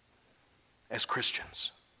as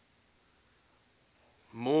Christians.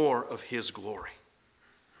 More of his glory.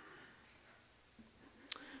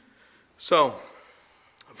 So,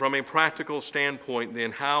 from a practical standpoint,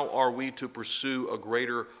 then, how are we to pursue a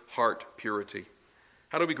greater heart purity?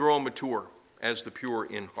 How do we grow and mature as the pure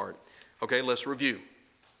in heart? Okay, let's review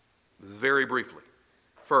very briefly.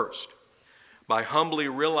 First, by humbly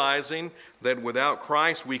realizing that without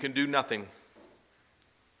Christ we can do nothing.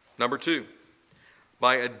 Number two,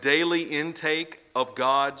 by a daily intake of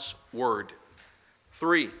God's Word.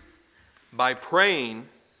 3, by praying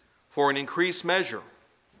for an increased measure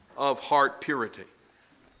of heart purity.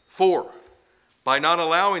 4, by not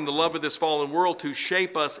allowing the love of this fallen world to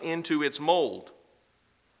shape us into its mold.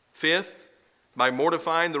 5th, by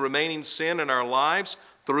mortifying the remaining sin in our lives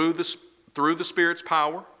through the Spirit's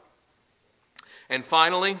power. And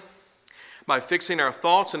finally, by fixing our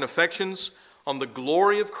thoughts and affections on the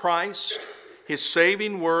glory of Christ, his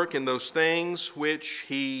saving work in those things which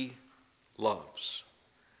he loves.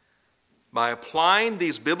 By applying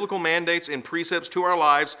these biblical mandates and precepts to our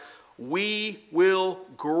lives, we will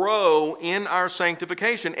grow in our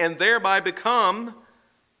sanctification and thereby become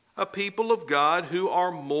a people of God who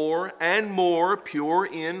are more and more pure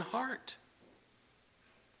in heart.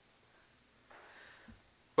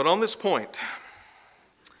 But on this point,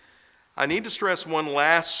 I need to stress one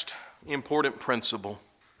last important principle,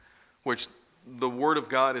 which the Word of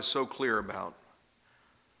God is so clear about.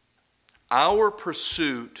 Our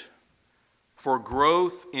pursuit for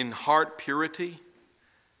growth in heart purity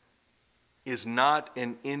is not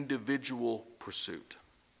an individual pursuit.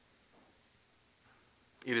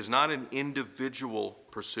 It is not an individual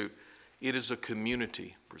pursuit. It is a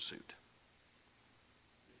community pursuit.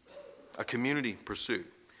 A community pursuit.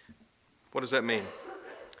 What does that mean?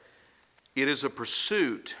 It is a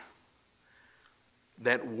pursuit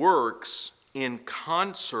that works in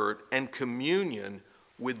concert and communion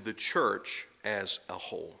with the church as a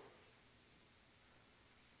whole.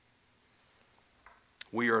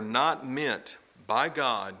 We are not meant, by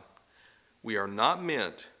God, we are not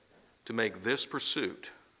meant to make this pursuit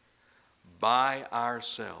by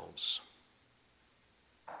ourselves.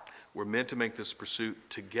 We're meant to make this pursuit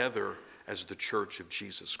together as the church of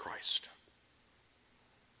Jesus Christ.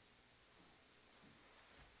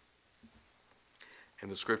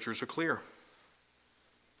 And the scriptures are clear.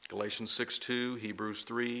 Galatians 6:2, Hebrews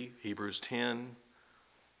 3, Hebrews 10.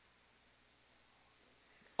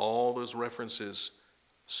 All those references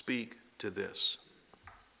speak to this.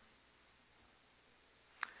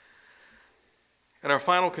 And our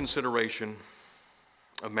final consideration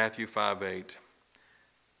of Matthew 5:8,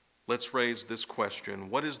 let's raise this question.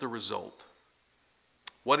 What is the result?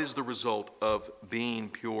 What is the result of being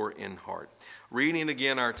pure in heart? Reading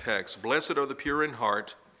again our text, blessed are the pure in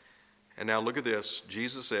heart. And now look at this.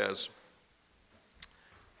 Jesus says,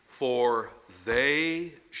 for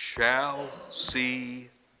they shall see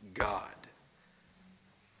God.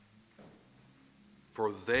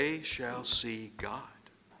 For they shall see God.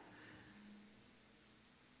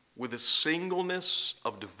 With a singleness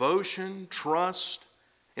of devotion, trust,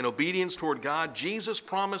 and obedience toward God, Jesus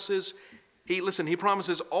promises, he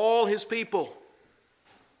promises all his people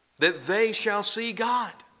that they shall see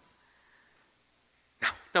God.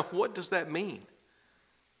 Now, what does that mean?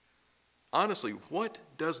 Honestly, what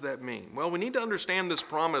does that mean? Well, we need to understand this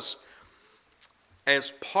promise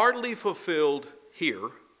as partly fulfilled here,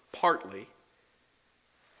 partly,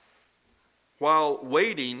 while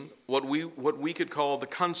waiting what we could call the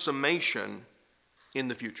consummation in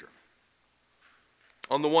the future.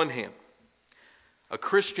 On the one hand, a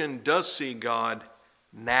Christian does see God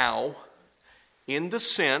now in the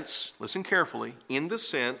sense, listen carefully, in the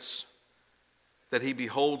sense that he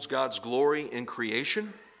beholds God's glory in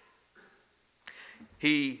creation.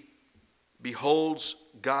 He beholds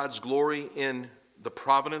God's glory in the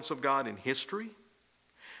providence of God in history.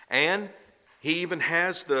 And he even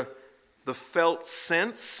has the felt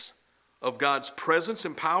sense of God's presence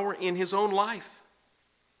and power in his own life.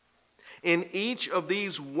 In each of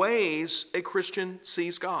these ways, a Christian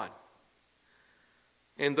sees God.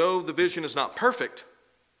 And though the vision is not perfect,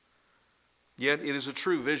 yet it is a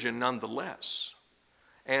true vision nonetheless.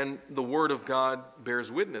 And the Word of God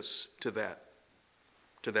bears witness to that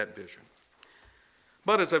vision.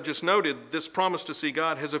 But as I've just noted, this promise to see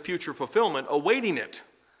God has a future fulfillment awaiting it.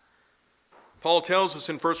 Paul tells us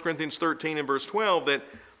in 1 Corinthians 13 and verse 12 that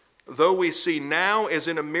though we see now as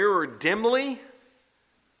in a mirror dimly,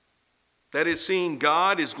 That is, seeing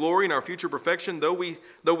God, His glory, and our future perfection, though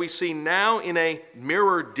we see now in a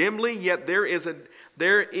mirror dimly, yet there is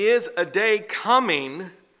a day coming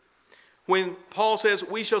when Paul says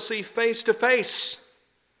we shall see face to face.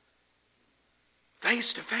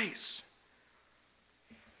 Face to face.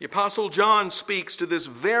 The Apostle John speaks to this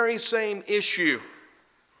very same issue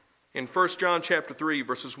in 1 John chapter 3,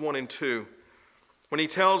 verses 1 and 2, when he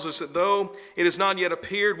tells us that though it has not yet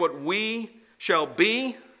appeared what we shall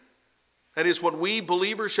be, that is, what we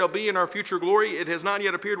believers shall be in our future glory, it has not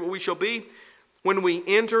yet appeared what we shall be when we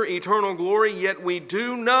enter eternal glory, yet we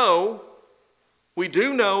do know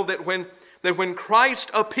that when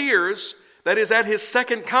Christ appears, that is at His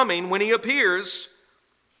second coming, when He appears,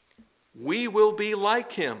 we will be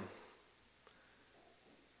like Him.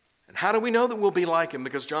 And how do we know that we'll be like Him?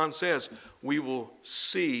 Because John says we will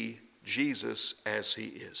see Jesus as He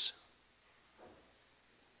is.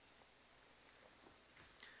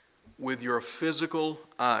 With your physical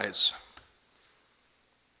eyes,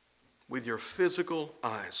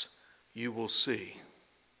 you will see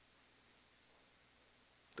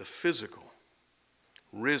the physical,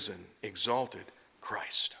 risen, exalted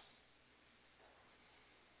Christ.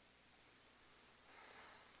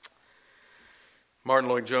 Martin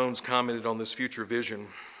Lloyd-Jones commented on this future vision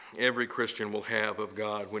every Christian will have of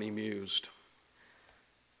God when he mused.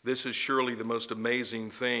 This is surely the most amazing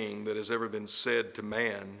thing that has ever been said to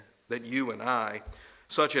man, that you and I,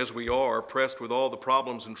 such as we are, pressed with all the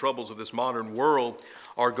problems and troubles of this modern world,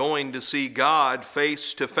 are going to see God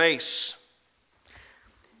face to face.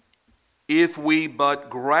 If we but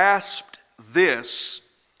grasped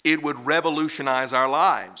this, it would revolutionize our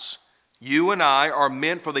lives. You and I are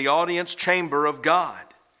meant for the audience chamber of God.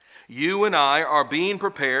 You and I are being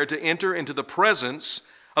prepared to enter into the presence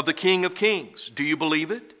of the King of Kings. Do you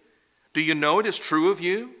believe it? Do you know it is true of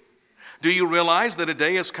you? Do you realize that a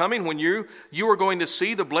day is coming when you are going to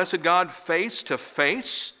see the blessed God face to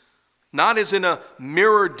face? Not as in a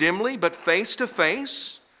mirror dimly, but face to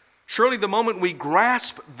face? Surely the moment we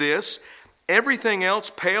grasp this, everything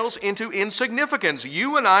else pales into insignificance.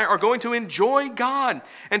 You and I are going to enjoy God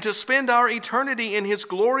and to spend our eternity in His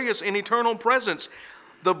glorious and eternal presence.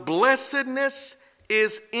 The blessedness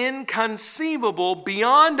is inconceivable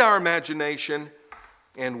beyond our imagination,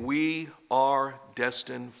 and we are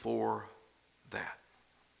destined for that.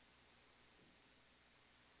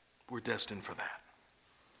 We're destined for that.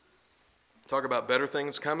 Talk about better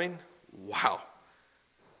things coming? Wow.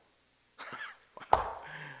 Wow.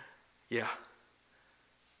 Yeah,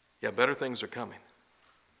 better things are coming.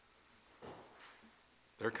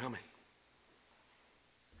 They're coming.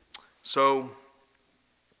 So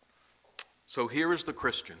here is the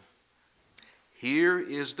Christian. Here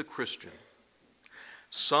is the Christian.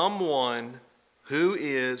 Someone who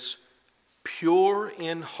is pure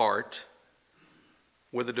in heart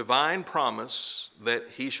with a divine promise that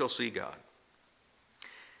he shall see God.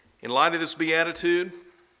 In light of this beatitude,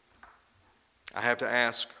 I have to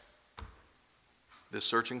ask this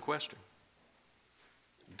searching question.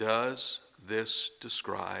 Does this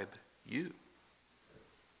describe you?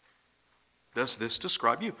 Does this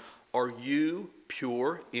describe you? Are you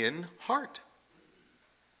pure in heart?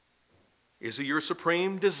 Is it your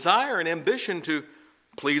supreme desire and ambition to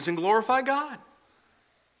please and glorify God?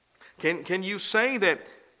 Can you say that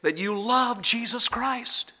you love Jesus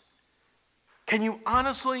Christ? Can you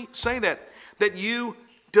honestly say that you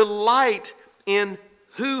delight in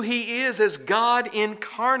who He is as God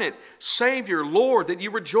incarnate, Savior, Lord, that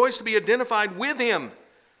you rejoice to be identified with Him,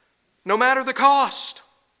 no matter the cost,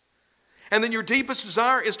 and that your deepest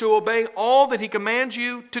desire is to obey all that He commands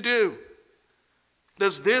you to do?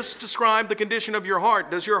 Does this describe the condition of your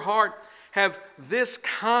heart? Does your heart have this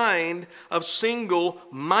kind of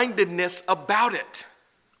single-mindedness about it?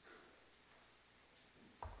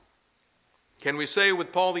 Can we say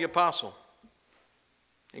with Paul the Apostle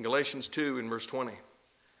in Galatians 2 in verse 20,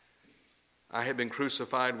 I have been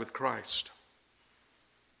crucified with Christ.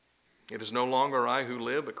 It is no longer I who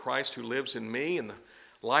live, but Christ who lives in me. And the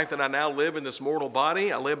life that I now live in this mortal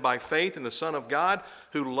body, I live by faith in the Son of God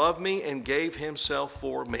who loved me and gave Himself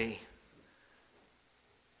for me.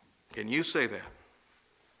 Can you say that?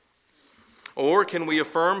 Or can we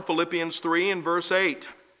affirm Philippians 3 and verse 8?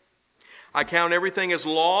 I count everything as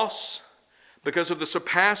loss because of the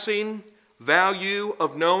surpassing value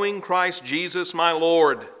of knowing Christ Jesus my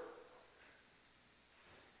Lord.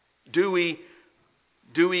 Do we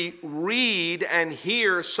read and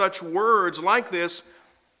hear such words like this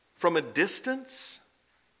from a distance?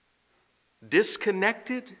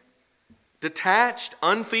 Disconnected? Detached?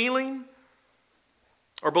 Unfeeling?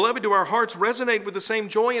 Or, beloved, do our hearts resonate with the same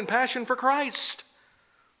joy and passion for Christ?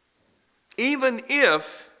 even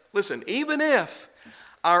if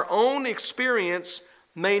our own experience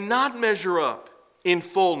may not measure up in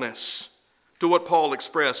fullness to what Paul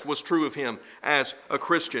expressed was true of him as a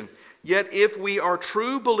Christian. Yet if we are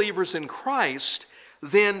true believers in Christ,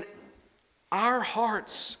 then our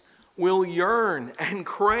hearts will yearn and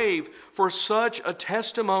crave for such a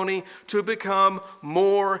testimony to become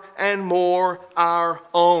more and more our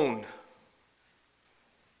own.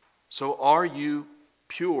 So are you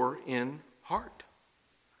pure in heart?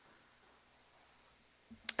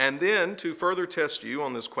 And then, to further test you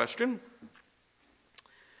on this question,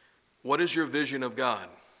 what is your vision of God?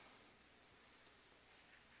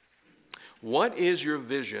 What is your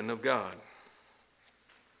vision of God?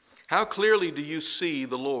 How clearly do you see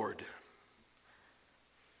the Lord?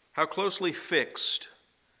 How closely fixed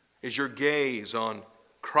is your gaze on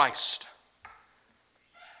Christ?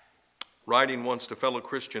 Writing once to fellow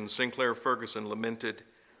Christians, Sinclair Ferguson lamented,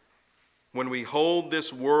 "When we hold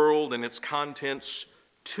this world and its contents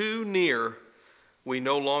too near, we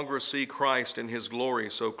no longer see Christ in his glory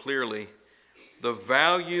so clearly. The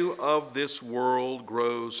value of this world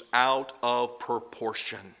grows out of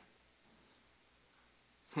proportion."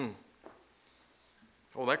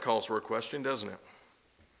 Well, that calls for a question, doesn't it?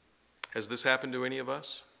 Has this happened to any of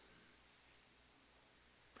us?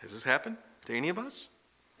 Has this happened to any of us?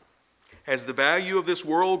 Has the value of this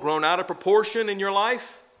world grown out of proportion in your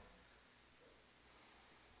life?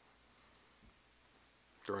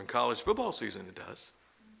 During college football season, it does.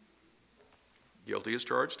 Guilty as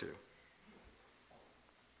charged too.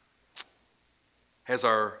 Has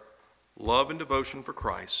our love and devotion for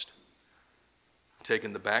Christ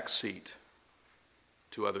taken the back seat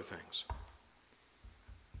to other things?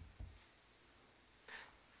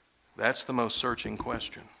 That's the most searching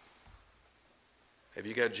question. Have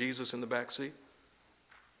you got Jesus in the back seat?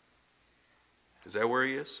 Is that where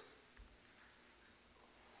he is?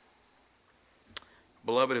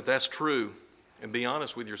 Beloved, if that's true, and be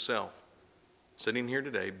honest with yourself, sitting here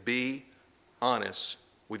today, be honest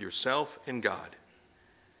with yourself and God.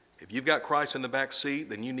 If you've got Christ in the back seat,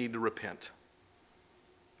 then you need to repent.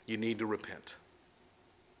 You need to repent.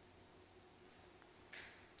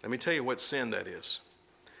 Let me tell you what sin that is.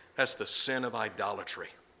 That's the sin of idolatry.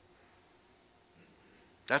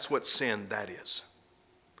 That's what sin that is.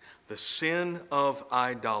 The sin of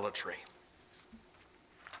idolatry.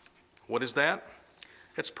 What is that?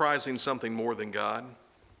 It's prizing something more than God.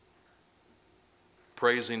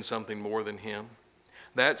 Praising something more than him.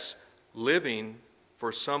 That's living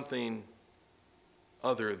for something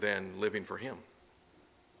other than living for him.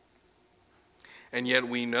 And yet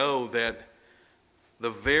we know that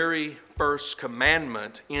the very first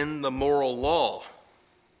commandment in the moral law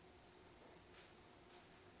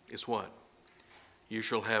is what? You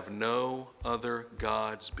shall have no other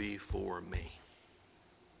gods before me.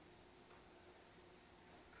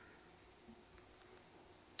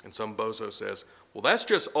 And some bozo says, well, that's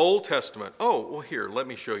just Old Testament. Oh, well, here, let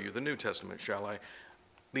me show you the New Testament, shall I?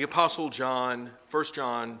 The Apostle John, 1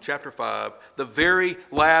 John chapter 5, the very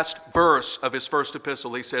last verse of his first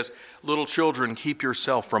epistle, he says, little children, keep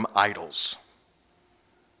yourself from idols.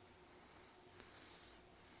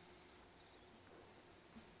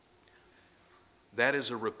 That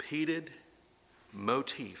is a repeated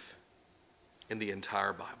motif in the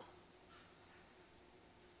entire Bible.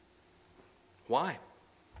 Why?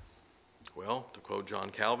 Well, to quote John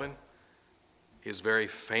Calvin, his very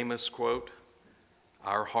famous quote,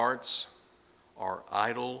 our hearts are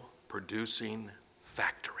idol-producing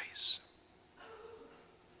factories.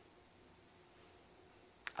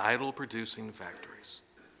 Idol-producing factories.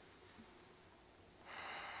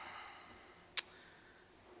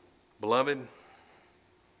 Beloved,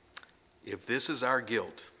 if this is our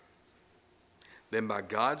guilt, then by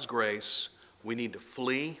God's grace, we need to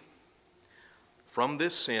flee from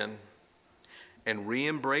this sin and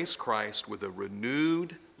re-embrace Christ with a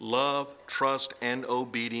renewed love, trust, and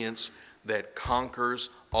obedience that conquers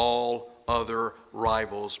all other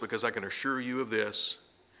rivals. Because I can assure you of this,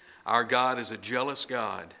 our God is a jealous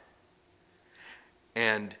God,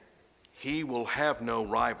 and he will have no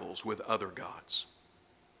rivals with other gods.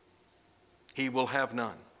 He will have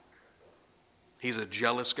none. He's a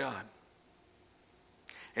jealous God.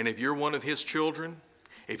 And if you're one of his children,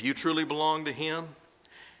 if you truly belong to him,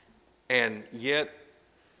 and yet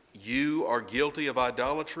you are guilty of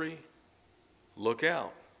idolatry, look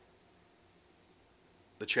out.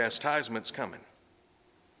 The chastisement's coming.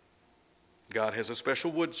 God has a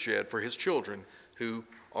special woodshed for his children who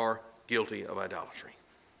are guilty of idolatry.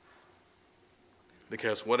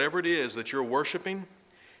 Because whatever it is that you're worshiping,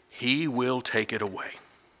 he will take it away.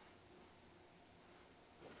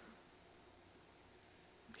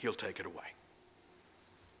 He'll take it away.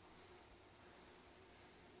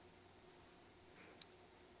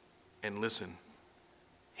 And listen,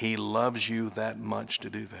 He loves you that much to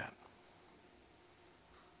do that.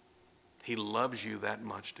 He loves you that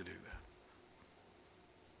much to do that.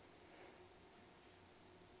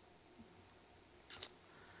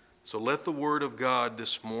 So let the Word of God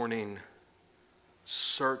this morning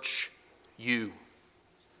search you.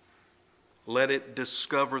 Let it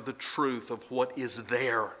discover the truth of what is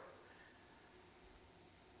there.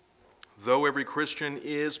 Though every Christian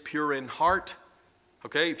is pure in heart,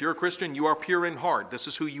 okay, if you're a Christian, you are pure in heart. This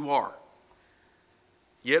is who you are.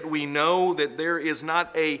 Yet we know that this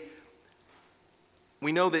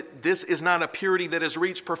is not a purity that has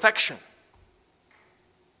reached perfection.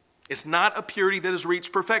 It's not a purity that has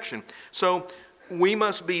reached perfection. So we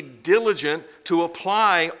must be diligent to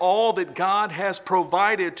apply all that God has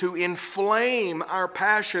provided to inflame our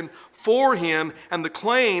passion for Him and the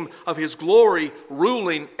claim of His glory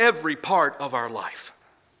ruling every part of our life.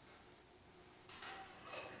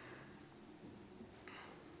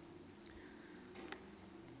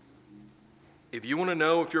 If you want to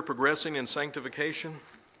know if you're progressing in sanctification,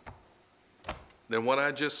 then what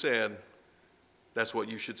I just said, that's what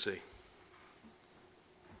you should see.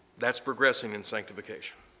 That's progressing in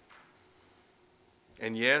sanctification.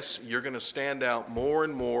 And yes, you're going to stand out more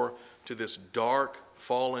and more to this dark,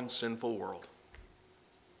 fallen, sinful world.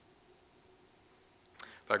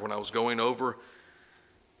 In fact, when I was going over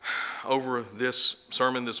this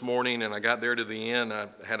sermon this morning and I got there to the end, I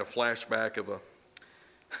had a flashback of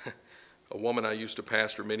a woman I used to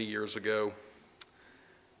pastor many years ago.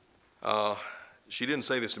 She didn't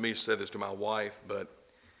say this to me, she said this to my wife, but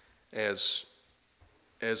as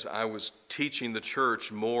I was teaching the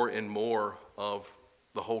church more and more of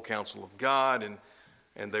the whole counsel of God,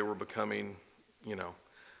 and they were becoming,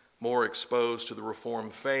 more exposed to the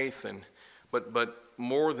Reformed faith, but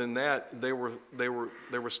more than that, they were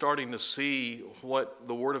starting to see what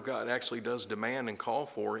the Word of God actually does demand and call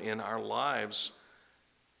for in our lives,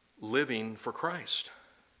 living for Christ.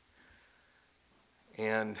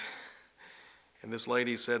 And this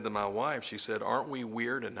lady said to my wife, she said, "Aren't we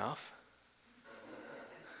weird enough?"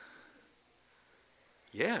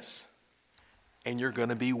 Yes. And you're going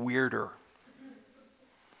to be weirder.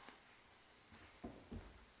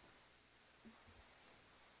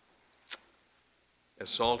 As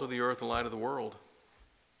salt of the earth and light of the world,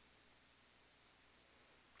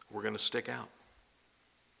 we're going to stick out.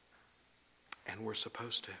 And we're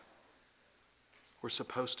supposed to. We're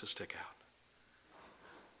supposed to stick out.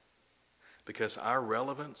 Because our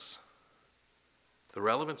relevance, the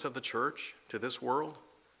relevance of the church to this world,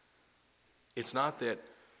 it's not that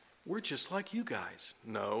we're just like you guys.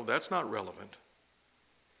 No, that's not relevant.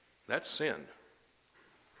 That's sin.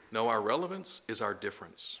 No, our relevance is our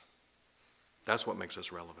difference. That's what makes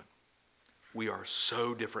us relevant. We are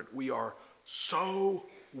so different. We are so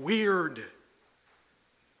weird.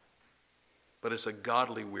 But it's a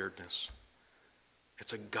godly weirdness.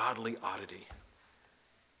 It's a godly oddity.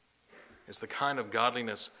 It's the kind of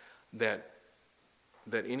godliness that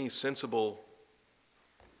any sensible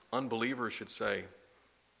unbeliever should say,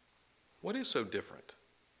 what is so different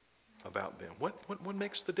about them? What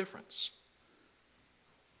makes the difference?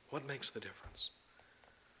 What makes the difference?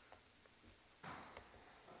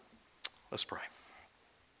 Let's pray.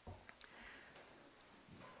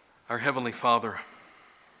 Our Heavenly Father,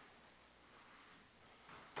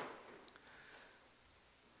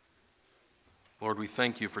 Lord, we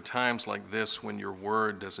thank you for times like this when your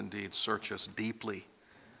word does indeed search us deeply.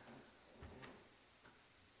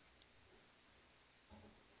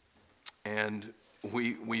 And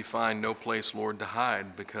we find no place, Lord, to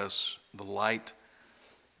hide because the light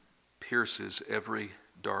pierces every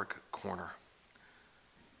dark corner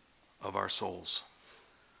of our souls.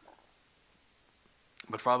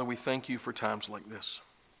 But Father, we thank you for times like this.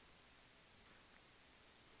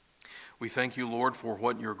 We thank you, Lord, for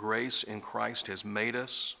what your grace in Christ has made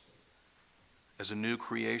us as a new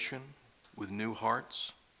creation with new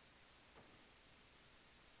hearts.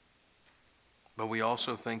 But we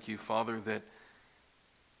also thank you, Father,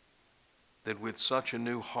 that with such a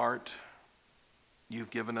new heart, you've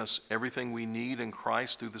given us everything we need in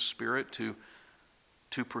Christ through the Spirit to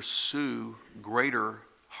pursue greater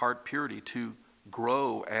heart purity, to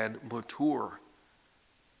grow and mature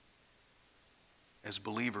as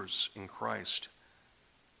believers in Christ,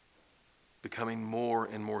 becoming more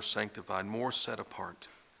and more sanctified, more set apart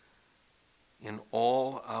in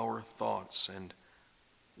all our thoughts and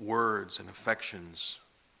words and affections,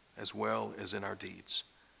 as well as in our deeds.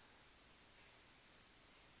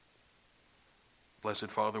 Blessed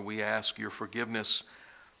Father, we ask your forgiveness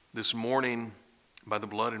this morning by the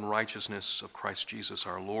blood and righteousness of Christ Jesus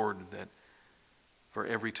our Lord, that for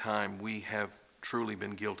every time we have truly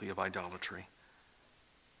been guilty of idolatry,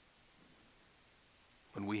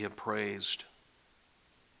 when we have praised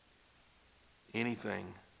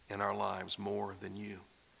anything in our lives more than you,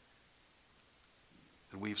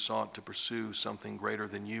 that we've sought to pursue something greater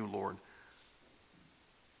than you, Lord,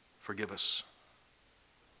 forgive us.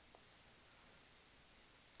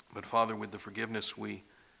 But Father, with the forgiveness we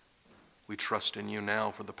trust in you now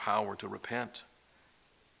for the power to repent,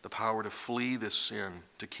 the power to flee this sin,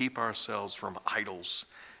 to keep ourselves from idols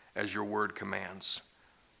as your word commands,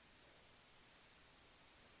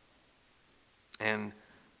 and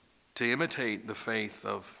to imitate the faith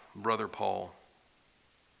of Brother Paul,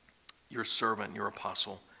 your servant, your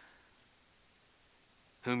apostle,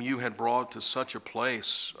 whom you had brought to such a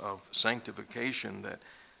place of sanctification that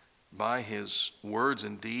by his words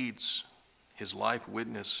and deeds, his life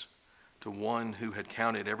witness to one who had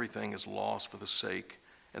counted everything as loss for the sake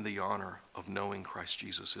and the honor of knowing Christ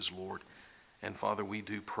Jesus as Lord. And Father, we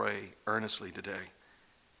do pray earnestly today,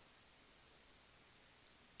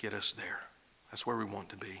 get us there. That's where we want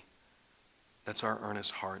to be. That's our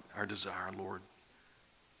earnest heart, our desire, Lord,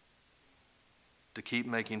 to keep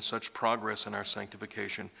making such progress in our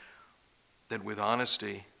sanctification that with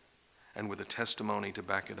honesty and with a testimony to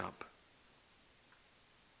back it up,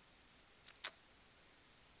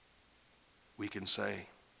 we can say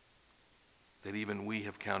that even we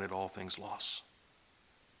have counted all things loss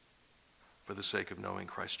for the sake of knowing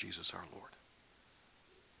Christ Jesus our Lord.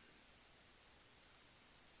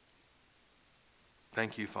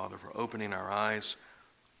 Thank you, Father, for opening our eyes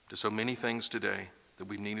to so many things today that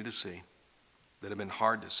we've needed to see, that have been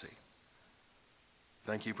hard to see.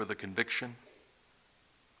 Thank you for the conviction.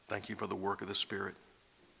 Thank you for the work of the Spirit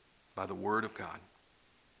by the Word of God.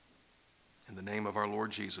 In the name of our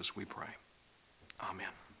Lord Jesus, we pray. Amen.